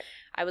 It's all right.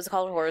 I was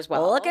called a whore as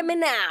well. Look at me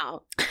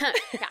now.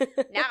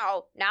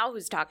 Now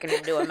who's talking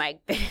into a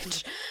mic,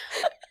 bitch?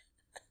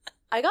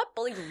 I got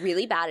bullied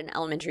really bad in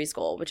elementary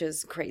school, which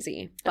is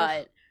crazy,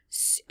 but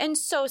and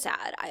so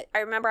sad. I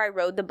remember I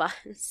rode the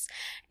bus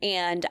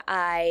and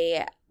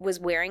I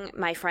was wearing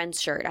my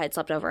friend's shirt. I had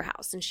slept over her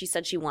house and she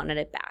said she wanted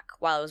it back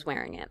while I was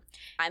wearing it.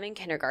 I'm in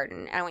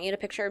kindergarten. I want you to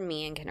picture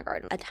me in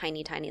kindergarten. A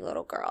tiny, tiny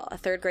little girl. A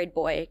third grade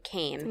boy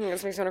came.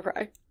 This makes me want to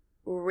cry.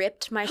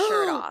 Ripped my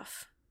shirt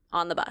off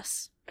on the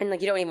bus. And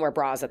like you don't even wear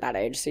bras at that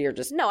age, so you're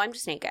just... No, I'm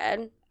just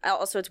naked.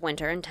 Also, it's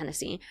winter in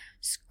Tennessee.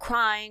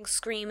 Crying,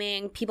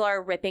 screaming. People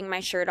are ripping my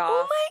shirt off.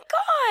 Oh my God.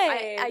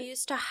 I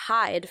used to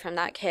hide from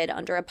that kid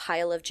under a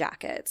pile of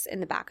jackets in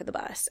the back of the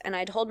bus. And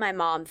I told my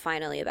mom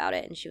finally about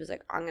it. And she was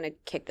like, I'm going to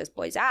kick this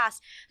boy's ass.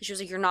 And she was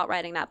like, you're not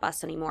riding that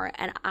bus anymore.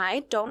 And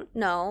I don't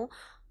know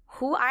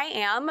who I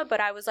am,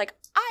 but I was like,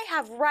 I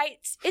have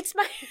rights. It's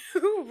my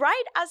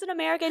right as an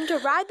American to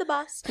ride the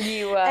bus.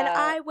 And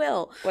I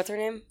will. What's her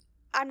name?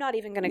 I'm not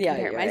even going to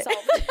compare myself.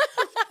 Right.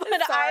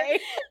 But I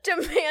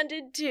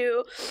demanded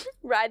to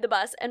ride the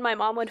bus, and my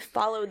mom would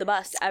follow the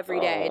bus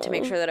every day to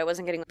make sure that I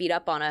wasn't getting beat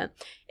up on it.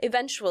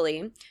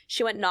 Eventually,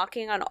 she went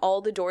knocking on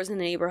all the doors in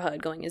the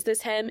neighborhood going, is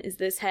this him? Is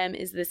this him?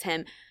 Is this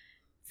him?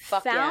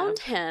 Found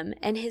him,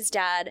 and his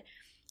dad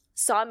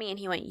saw me, and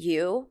he went,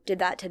 you did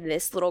that to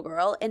this little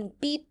girl, and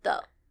beat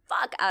the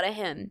fuck out of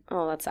him.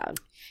 Oh, that's sad.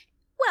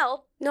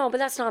 Well. No, but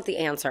that's not the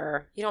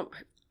answer. You don't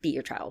beat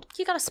your child.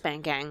 You got a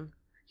spanking.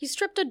 He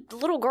stripped a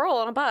little girl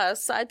on a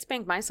bus. I'd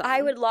spank my son.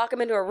 I would lock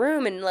him into a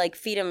room and like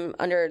feed him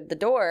under the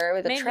door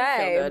with a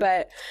tray.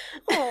 But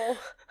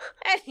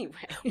anyway,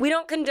 we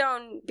don't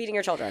condone beating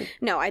your children.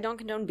 No, I don't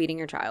condone beating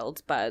your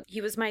child. But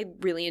he was my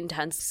really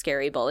intense,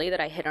 scary bully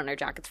that I hid under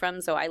jackets from.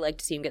 So I like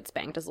to see him get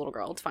spanked as a little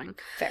girl. It's fine.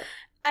 Fair.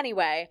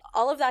 Anyway,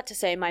 all of that to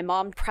say, my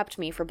mom prepped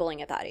me for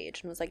bullying at that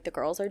age and was like, the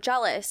girls are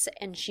jealous.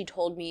 And she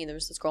told me there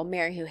was this girl,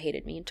 Mary, who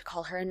hated me, to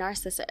call her a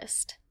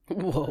narcissist.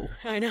 Whoa.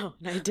 I know.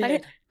 And I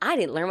did. I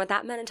didn't learn what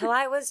that meant until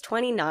I was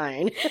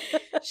 29.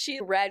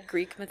 She read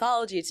Greek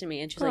mythology to me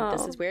and she's like,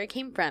 this is where it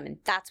came from. And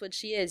that's what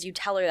she is. You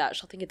tell her that,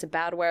 she'll think it's a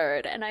bad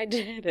word. And I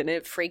did. And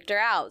it freaked her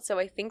out. So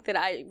I think that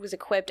I was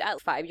equipped at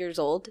 5 years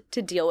old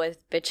to deal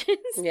with bitches.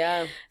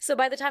 Yeah. So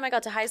by the time I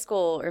got to high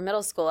school or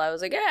middle school, I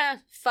was like,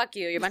 fuck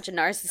you. You're a bunch of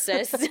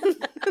narcissists.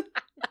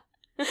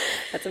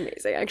 That's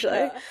amazing,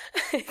 actually.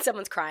 Yeah.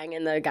 Someone's crying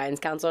in the guidance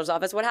counselor's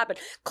office. What happened?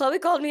 Chloe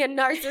called me a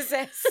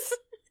narcissist.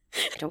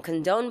 I don't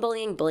condone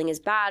bullying. Bullying is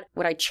bad.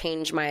 Would I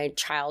change my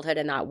childhood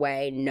in that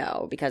way?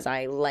 No, because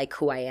I like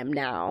who I am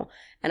now.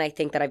 And I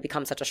think that I've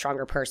become such a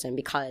stronger person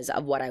because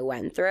of what I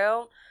went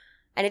through.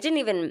 And it didn't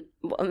even,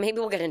 maybe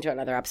we'll get into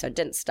another episode, it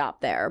didn't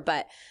stop there,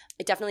 but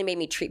it definitely made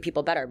me treat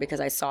people better because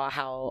I saw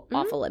how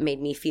awful it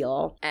made me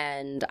feel.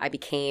 And I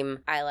became,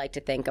 I like to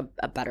think,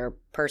 a better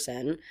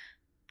person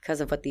because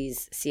of what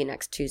these See You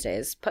Next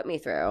Tuesdays put me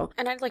through.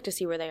 And I'd like to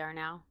see where they are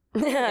now.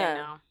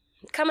 Yeah.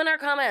 Come in our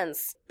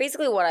comments.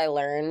 Basically what I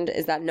learned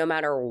is that no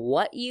matter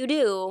what you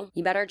do,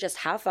 you better just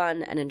have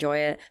fun and enjoy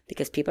it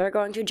because people are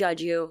going to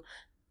judge you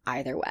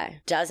either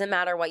way. Doesn't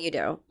matter what you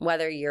do.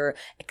 Whether you're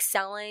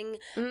excelling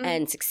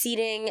and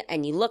succeeding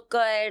and you look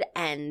good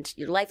and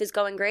your life is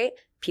going great,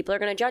 people are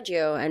going to judge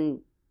you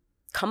and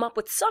come up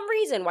with some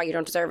reason why you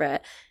don't deserve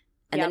it.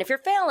 And then if you're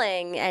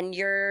failing and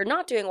you're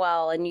not doing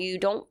well and you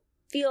don't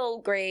feel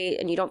great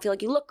and you don't feel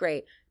like you look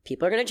great,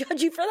 people are going to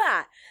judge you for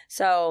that.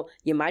 So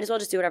you might as well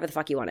just do whatever the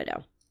fuck you want to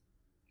do.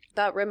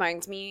 That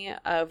reminds me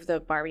of the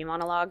Barbie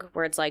monologue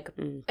where it's like,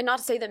 and not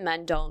to say that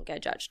men don't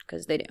get judged,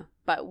 because they do,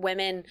 but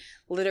women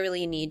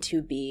literally need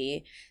to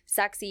be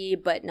sexy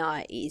but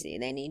not easy.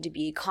 They need to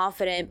be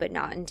confident but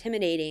not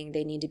intimidating.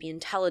 They need to be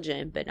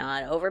intelligent but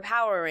not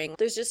overpowering.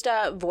 There's just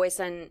a voice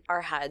in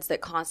our heads that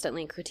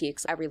constantly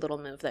critiques every little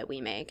move that we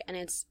make, and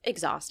it's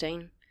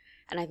exhausting.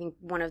 And I think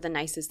one of the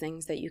nicest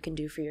things that you can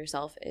do for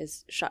yourself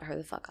is shut her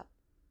the fuck up.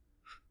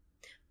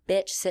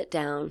 Bitch, sit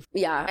down.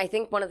 Yeah, I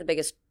think one of the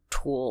biggest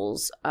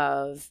tools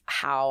of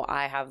how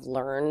I have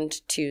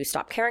learned to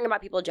stop caring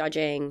about people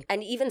judging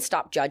and even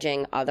stop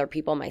judging other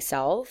people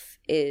myself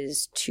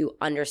is to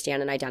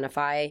understand and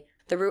identify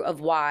the root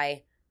of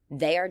why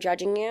they are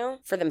judging you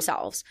for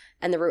themselves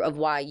and the root of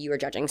why you are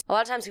judging. A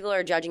lot of times people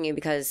are judging you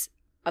because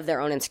of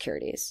their own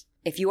insecurities.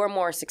 If you are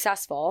more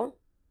successful,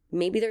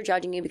 maybe they're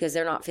judging you because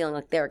they're not feeling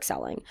like they're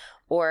excelling.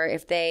 Or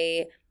if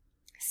they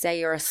say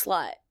you're a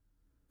slut,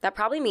 that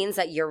probably means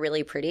that you're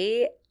really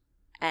pretty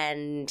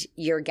and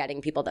you're getting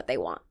people that they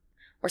want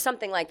or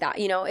something like that.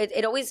 You know,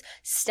 it always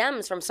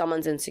stems from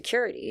someone's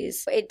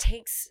insecurities. It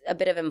takes a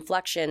bit of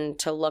inflection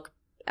to look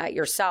at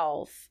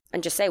yourself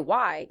and just say,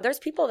 why? There's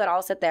people that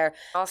I'll sit there,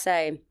 I'll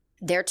say,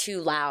 they're too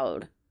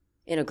loud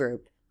in a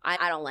group.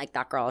 I don't like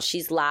that girl.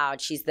 She's loud.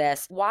 She's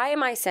this. Why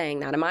am I saying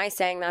that? Am I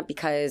saying that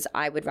because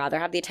I would rather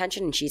have the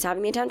attention and she's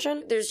having the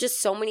attention? There's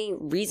just so many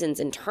reasons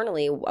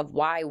internally of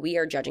why we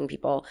are judging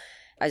people.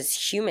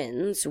 As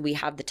humans, we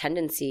have the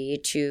tendency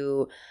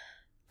to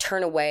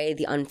turn away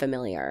the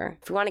unfamiliar.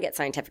 If we want to get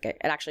scientific, it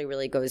actually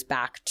really goes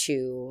back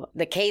to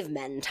the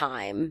cavemen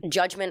time.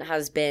 Judgment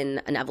has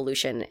been an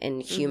evolution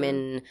in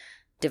human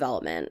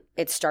development.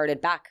 It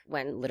started back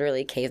when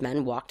literally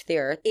cavemen walked the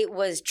earth. It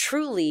was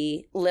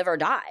truly live or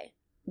die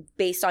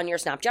based on your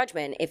snap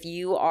judgment. If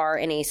you are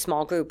in a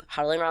small group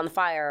huddling around the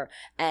fire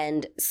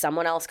and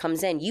someone else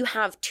comes in, you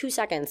have 2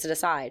 seconds to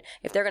decide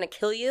if they're going to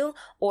kill you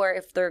or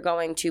if they're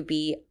going to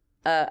be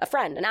a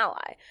friend, an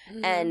ally.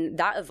 And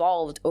that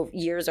evolved over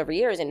years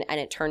and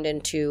it turned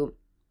into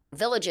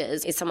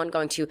villages. Is someone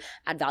going to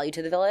add value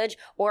to the village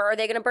or are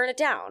they going to burn it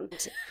down?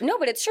 No,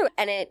 but it's true.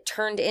 And it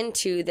turned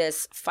into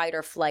this fight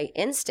or flight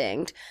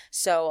instinct.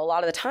 So a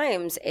lot of the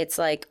times it's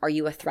like, are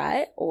you a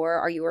threat or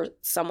are you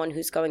someone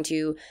who's going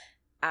to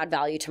add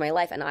value to my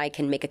life and I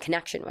can make a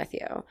connection with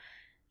you?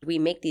 We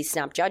make these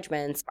snap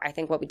judgments. I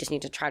think what we just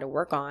need to try to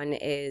work on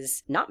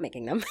is not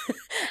making them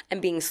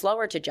and being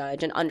slower to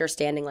judge and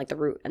understanding like the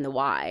root and the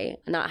why,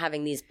 not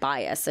having these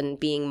bias and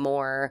being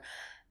more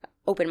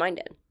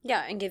open-minded.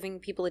 Yeah, and giving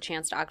people a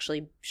chance to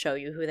actually show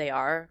you who they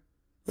are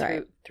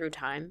through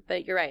time.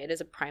 But you're right, it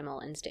is a primal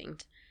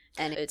instinct.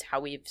 And it's how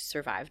we've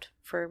survived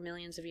for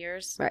millions of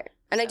years. Right.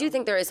 And I do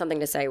think there is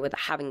something to say with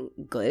having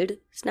good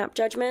snap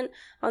judgment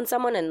on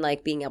someone and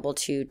like being able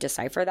to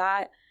decipher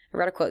that. I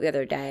read a quote the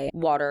other day.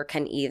 Water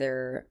can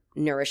either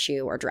nourish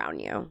you or drown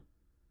you.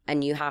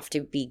 And you have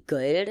to be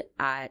good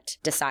at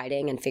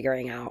deciding and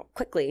figuring out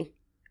quickly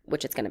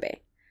which it's going to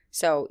be.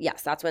 So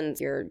yes, that's when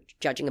your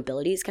judging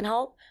abilities can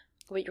help.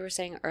 What you were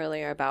saying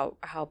earlier about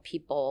how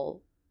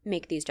people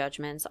make these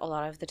judgments a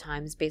lot of the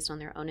times based on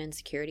their own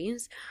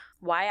insecurities.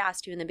 Why I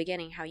asked you in the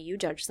beginning how you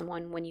judge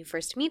someone when you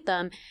first meet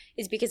them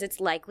is because it's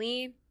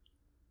likely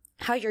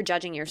how you're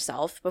judging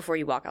yourself before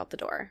you walk out the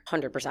door.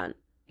 100%.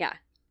 Yeah.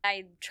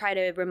 I try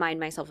to remind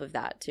myself of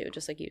that too,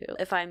 just like you do.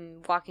 If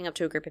I'm walking up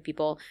to a group of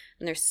people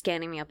and they're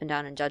scanning me up and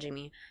down and judging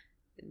me,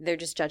 they're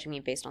just judging me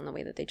based on the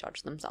way that they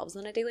judge themselves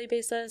on a daily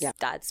basis. Yeah.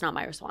 That's not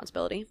my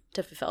responsibility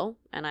to fulfill,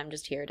 and I'm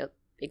just here to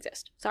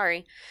exist.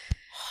 Sorry.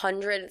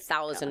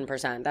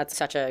 100,000%. That's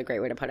such a great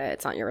way to put it.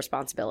 It's not your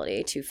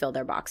responsibility to fill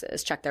their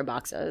boxes, check their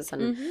boxes.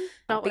 And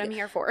not what I'm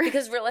here for.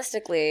 Because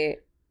realistically,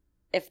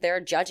 if they're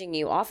judging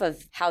you off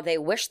of how they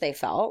wish they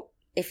felt,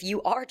 if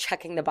you are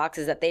checking the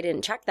boxes that they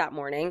didn't check that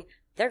morning,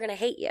 they're going to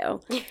hate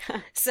you.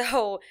 Yeah.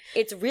 So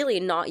it's really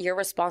not your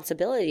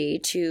responsibility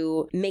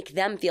to make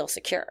them feel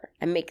secure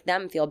and make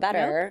them feel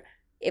better. Nope.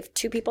 If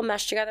two people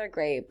mesh together,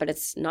 great, but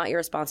it's not your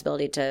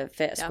responsibility to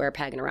fit a square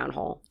peg in a round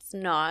hole. It's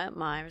not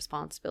my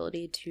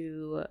responsibility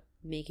to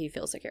make you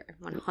feel secure.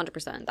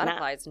 100%. That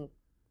applies in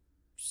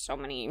so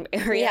many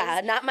areas.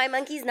 Yeah, not my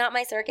monkeys, not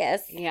my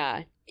circus.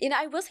 Yeah. And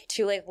I will say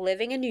too, like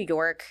living in New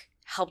York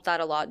helped that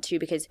a lot too,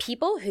 because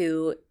people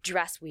who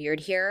dress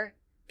weird here,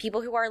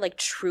 people who are like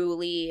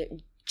truly,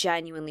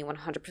 genuinely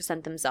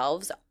 100%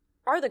 themselves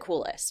are the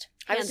coolest.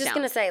 I was just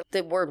going to say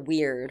the word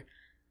weird,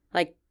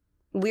 like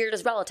weird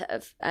is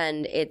relative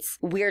and it's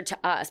weird to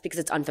us because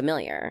it's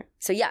unfamiliar.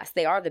 So yes,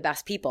 they are the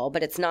best people,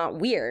 but it's not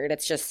weird.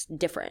 It's just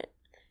different.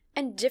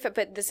 And different,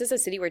 but this is a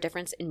city where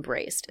difference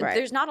embraced. Right.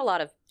 There's not a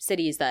lot of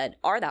cities that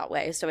are that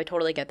way, so I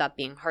totally get that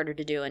being harder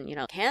to do in,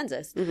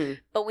 Kansas. Mm-hmm.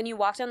 But when you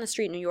walk down the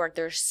street in New York,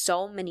 there's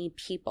so many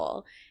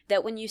people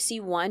that when you see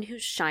one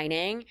who's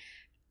shining,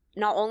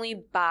 not only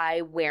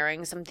by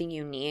wearing something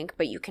unique,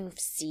 but you can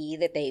see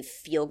that they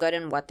feel good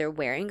in what they're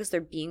wearing because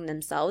they're being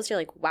themselves. You're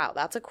like, wow,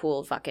 that's a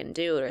cool fucking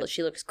dude, or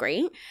she looks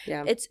great.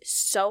 Yeah. It's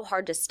so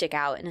hard to stick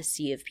out in a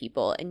sea of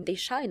people, and they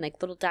shine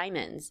like little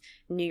diamonds.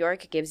 New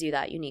York gives you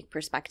that unique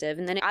perspective,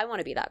 and then I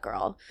want to be that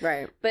girl.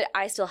 Right. But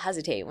I still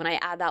hesitate. When I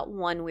add that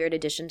one weird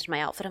addition to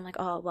my outfit, I'm like,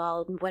 oh,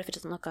 well, what if it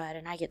doesn't look good?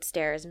 And I get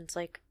stares, and it's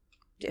like,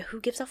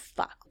 who gives a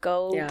fuck?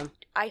 Go. Yeah.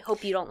 I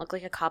hope you don't look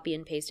like a copy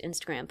and paste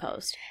Instagram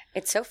post.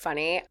 It's so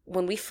funny.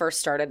 When we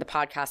first started the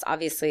podcast,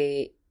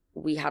 obviously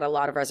we had a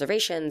lot of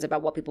reservations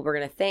about what people were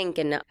going to think.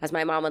 And as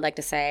my mom would like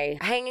to say,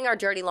 hanging our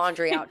dirty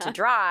laundry out to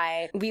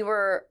dry, we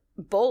were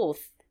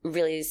both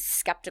really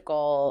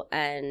skeptical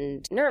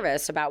and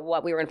nervous about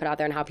what we were going to put out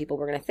there and how people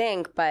were going to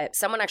think. But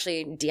someone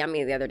actually DM'd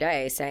me the other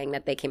day saying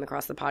that they came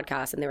across the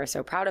podcast and they were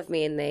so proud of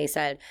me. And they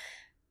said,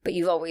 but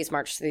you've always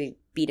marched to the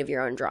beat of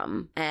your own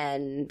drum.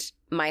 And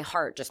my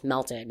heart just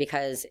melted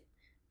because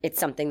it's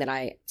something that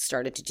I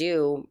started to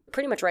do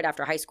pretty much right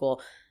after high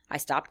school. I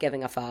stopped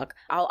giving a fuck.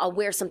 I'll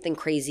wear something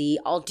crazy.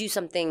 I'll do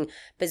something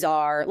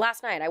bizarre.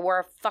 Last night, I wore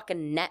a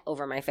fucking net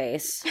over my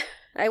face.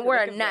 I wore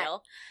a net.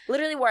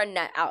 Literally wore a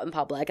net out in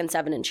public and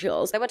 7-inch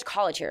heels. I went to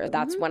college here.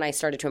 That's when I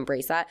started to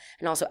embrace that.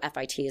 And also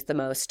FIT is the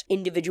most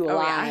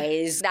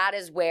individualized. Oh, yeah. That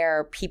is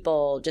where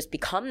people just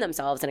become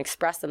themselves and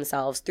express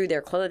themselves through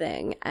their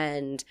clothing.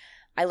 And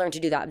I learned to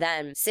do that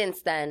then.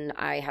 Since then,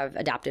 I have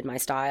adapted my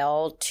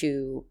style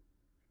to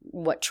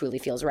what truly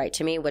feels right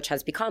to me, which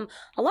has become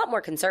a lot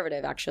more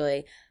conservative,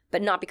 actually.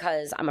 but not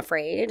because I'm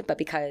afraid, but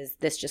because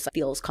this just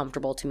feels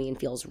comfortable to me and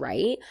feels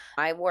right.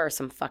 I wore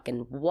some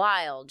fucking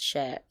wild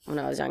shit when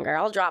I was younger.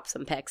 I'll drop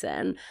some pics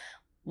in.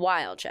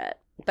 Wild shit.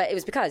 But it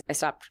was because I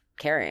stopped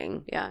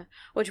caring. Yeah.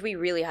 Which we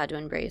really had to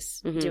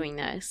embrace doing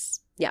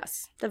this.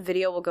 Yes. The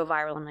video will go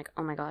viral. I'm like,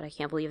 oh my God, I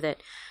can't believe that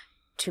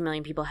 2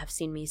 million people have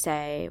seen me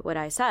say what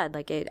I said.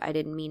 Like, I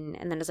didn't mean,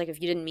 and then it's like, if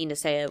you didn't mean to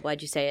say it,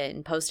 why'd you say it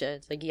and post it?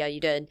 It's like, yeah,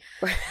 you did.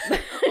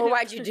 Or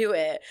why'd you do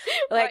it?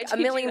 Like, a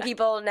million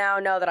people now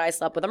know that I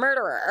slept with a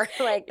murderer.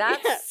 Like,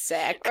 that's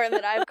sick. Or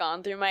that I've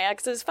gone through my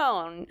ex's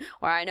phone,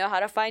 or I know how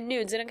to find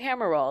nudes in a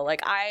camera roll.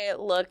 Like, I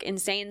look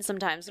insane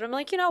sometimes, but I'm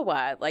like, you know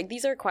what? Like,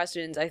 these are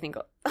questions I think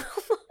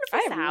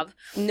I have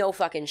no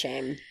fucking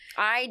shame.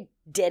 I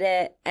did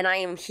it, and I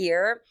am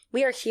here.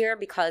 We are here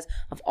because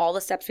of all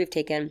the steps we've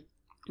taken.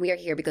 We are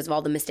here because of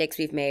all the mistakes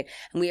we've made.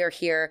 And we are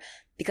here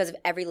because of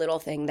every little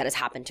thing that has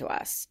happened to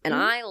us. And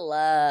I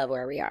love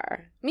where we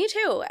are. Me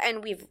too.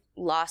 And we've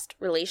lost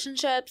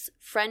relationships,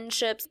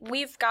 friendships.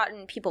 We've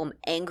gotten people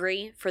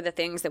angry for the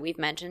things that we've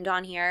mentioned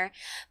on here.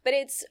 But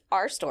it's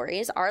our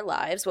stories, our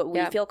lives, what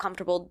we feel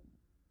comfortable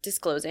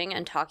disclosing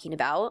and talking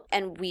about.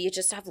 And we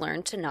just have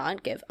learned to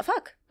not give a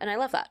fuck. And I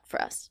love that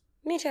for us.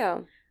 Me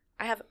too.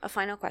 I have a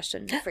final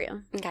question for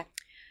you. Okay.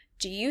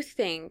 Do you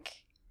think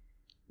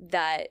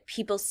that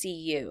people see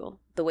you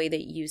the way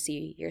that you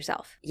see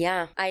yourself?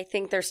 Yeah, I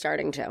think they're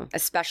starting to,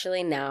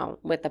 especially now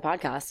with the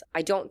podcast.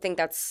 I don't think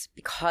that's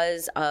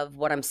because of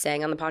what I'm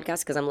saying on the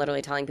podcast, because I'm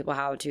literally telling people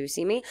how to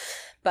see me,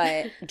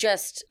 but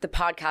just the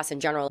podcast in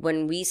general.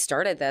 When we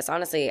started this,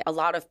 honestly, a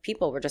lot of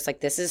people were just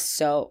like, this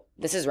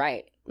is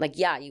right. Like,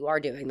 yeah, you are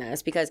doing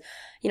this because,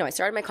 you know, I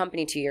started my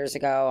company 2 years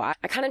ago.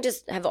 I kind of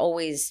just have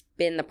always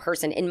been the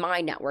person in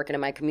my network and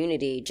in my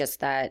community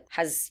just that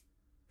has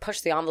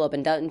pushed the envelope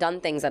and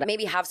done things that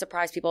maybe have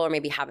surprised people or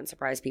maybe haven't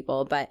surprised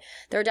people. But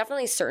there are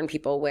definitely certain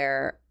people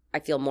where I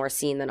feel more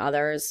seen than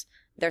others.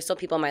 There's still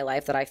people in my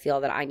life that I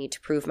feel that I need to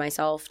prove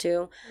myself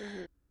to.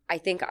 I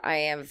think I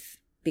have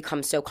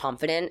become so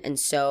confident and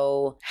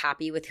so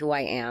happy with who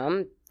I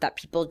am that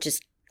people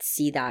just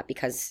see that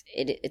because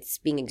it's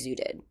being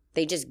exuded.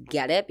 They just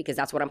get it because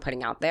that's what I'm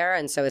putting out there.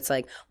 And so it's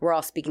like we're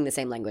all speaking the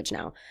same language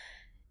now.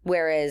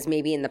 Whereas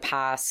maybe in the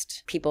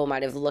past, people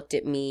might have looked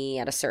at me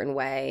at a certain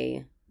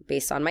way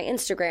based on my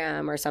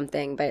Instagram or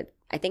something. But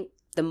I think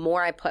the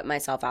more I put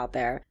myself out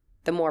there,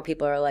 the more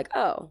people are like,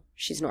 oh,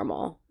 she's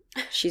normal.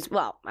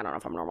 Well, I don't know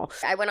if I'm normal.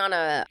 I went on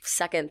a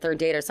second, third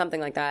date or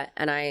something like that.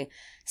 And I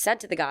said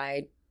to the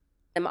guy,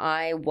 am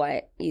I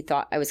what you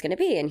thought I was going to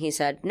be? And he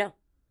said, no,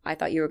 I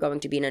thought you were going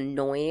to be an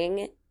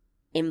annoying,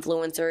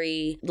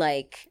 influencery,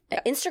 like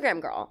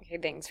Instagram girl. Okay,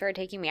 thanks for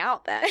taking me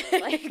out then.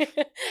 Like,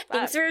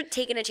 thanks for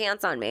taking a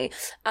chance on me.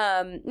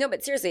 No,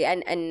 but seriously.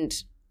 And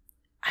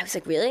I was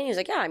like, really? And he was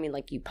like, yeah, I mean,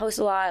 like, you post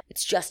a lot.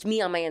 It's just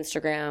me on my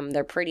Instagram.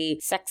 They're pretty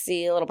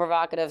sexy, a little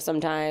provocative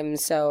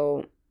sometimes.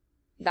 So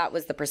that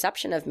was the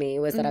perception of me,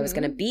 was that I was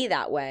going to be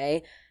that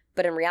way.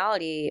 But in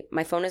reality,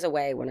 my phone is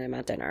away when I'm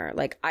at dinner.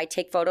 Like, I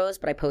take photos,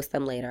 but I post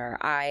them later.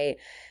 I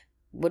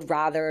would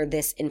rather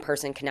this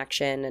in-person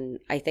connection. And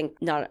I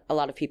think not a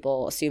lot of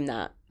people assume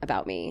that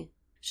about me.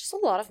 Just a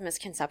lot of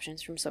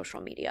misconceptions from social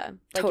media.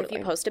 Like, Totally. if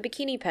you post a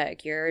bikini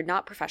pic, you're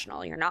not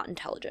professional, you're not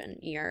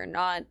intelligent, you're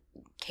not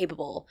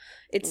capable.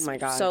 It's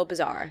so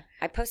bizarre.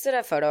 I posted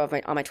a photo of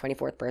on my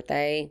 24th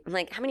birthday. I'm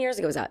like, how many years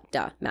ago was that?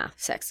 Duh, math,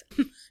 6.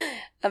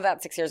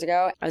 About 6 years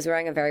ago, I was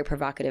wearing a very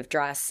provocative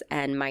dress,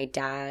 and my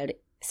dad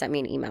sent me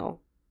an email.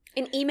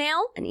 An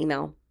email? An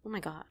email. Oh my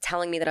God.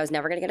 Telling me that I was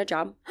never going to get a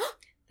job,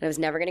 that I was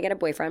never going to get a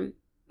boyfriend.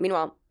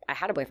 Meanwhile, I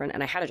had a boyfriend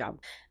and I had a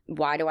job.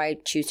 Why do I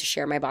choose to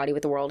share my body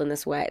with the world in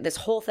this way? This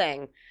whole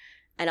thing.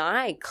 And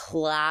I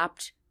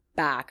clapped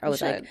back. I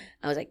was like,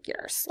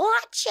 you're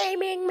slut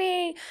shaming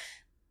me.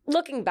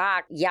 Looking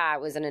back, yeah,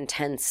 it was an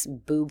intense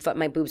boob.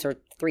 My boobs were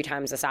 3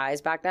 times the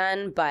size back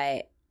then,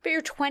 but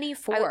you're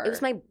 24. It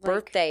was my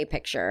birthday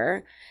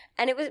picture.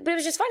 And it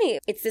was just funny.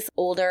 It's this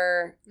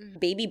older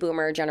baby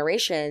boomer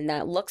generation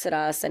that looks at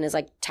us and is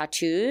like,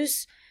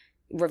 tattoos,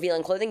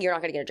 revealing clothing, you're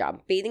not going to get a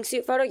job. Bathing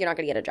suit photo, you're not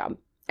going to get a job.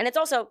 And it's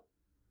also,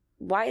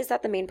 why is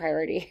that the main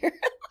priority?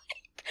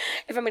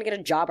 If I'm going to get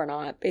a job or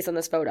not based on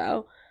this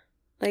photo.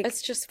 Like,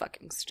 it's just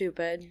fucking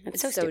stupid.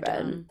 It's so stupid.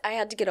 Dumb. I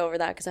had to get over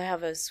that because I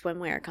have a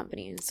swimwear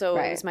company. So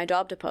It was my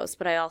job to post,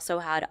 but I also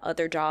had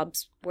other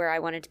jobs where I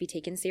wanted to be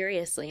taken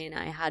seriously, and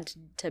I had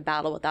to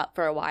battle with that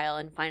for a while,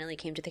 and finally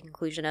came to the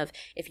conclusion of,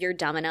 if you're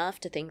dumb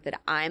enough to think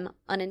that I'm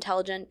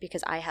unintelligent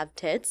because I have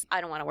tits, I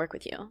don't want to work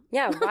with you.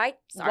 Yeah,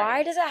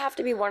 why does it have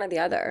to be one or the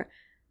other?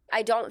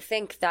 I don't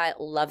think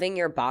that loving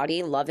your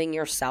body, loving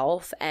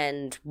yourself,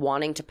 and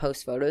wanting to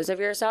post photos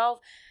of yourself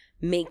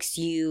makes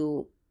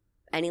you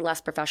any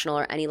less professional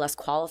or any less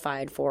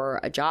qualified for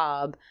a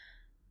job.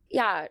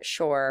 Yeah,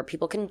 sure,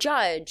 people can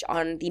judge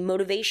on the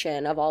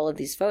motivation of all of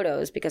these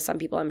photos, because some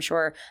people, I'm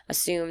sure,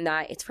 assume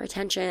that it's for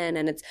attention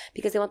and it's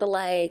because they want the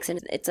likes and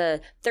it's a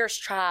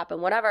thirst trap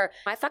and whatever.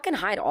 I fucking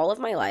hide all of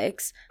my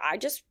likes. I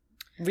just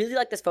really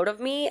like this photo of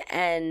me,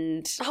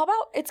 and how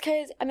about it's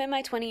because I'm in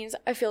my 20s,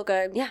 I feel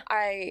good. Yeah.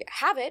 I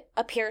have it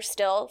up here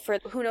still for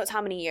who knows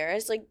how many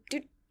years. Like,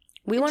 dude,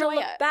 we want to enjoy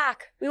look it.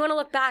 back. We want to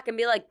look back and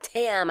be like,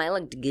 damn, I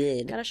looked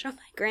good. Gotta show my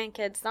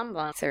grandkids some.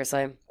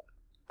 Seriously.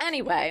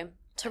 Anyway,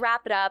 to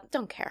wrap it up,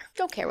 don't care.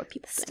 Don't care what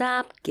people think.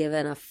 Stop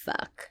giving a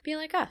fuck. Be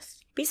like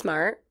us. Be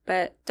smart,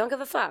 but don't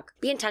give a fuck.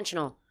 Be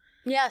intentional.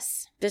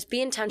 Yes. Just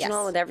be intentional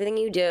Yes. with everything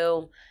you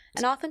do.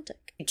 And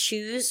authentic.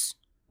 Choose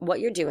what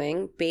you're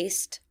doing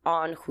based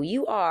on who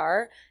you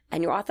are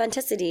and your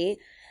authenticity,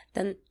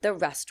 then the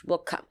rest will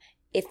come.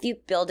 If you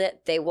build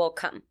it, they will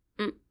come.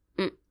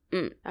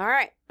 All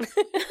right.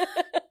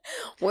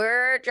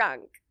 We're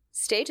drunk.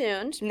 Stay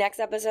tuned. Next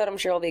episode, I'm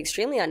sure will be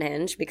extremely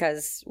unhinged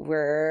because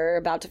we're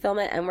about to film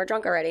it and we're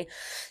drunk already.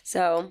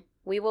 So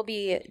We will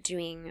be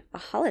doing a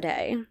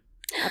holiday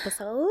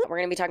episode. we're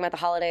going to be talking about the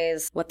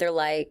holidays, what they're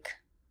like,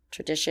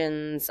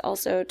 traditions,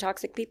 also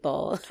toxic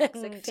people.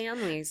 Toxic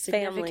families,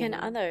 significant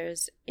Family.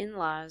 others,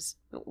 in-laws.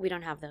 We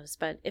don't have those,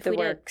 but if The we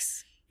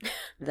works.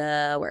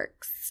 The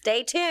works.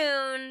 Stay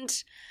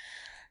tuned.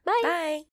 Bye. Bye.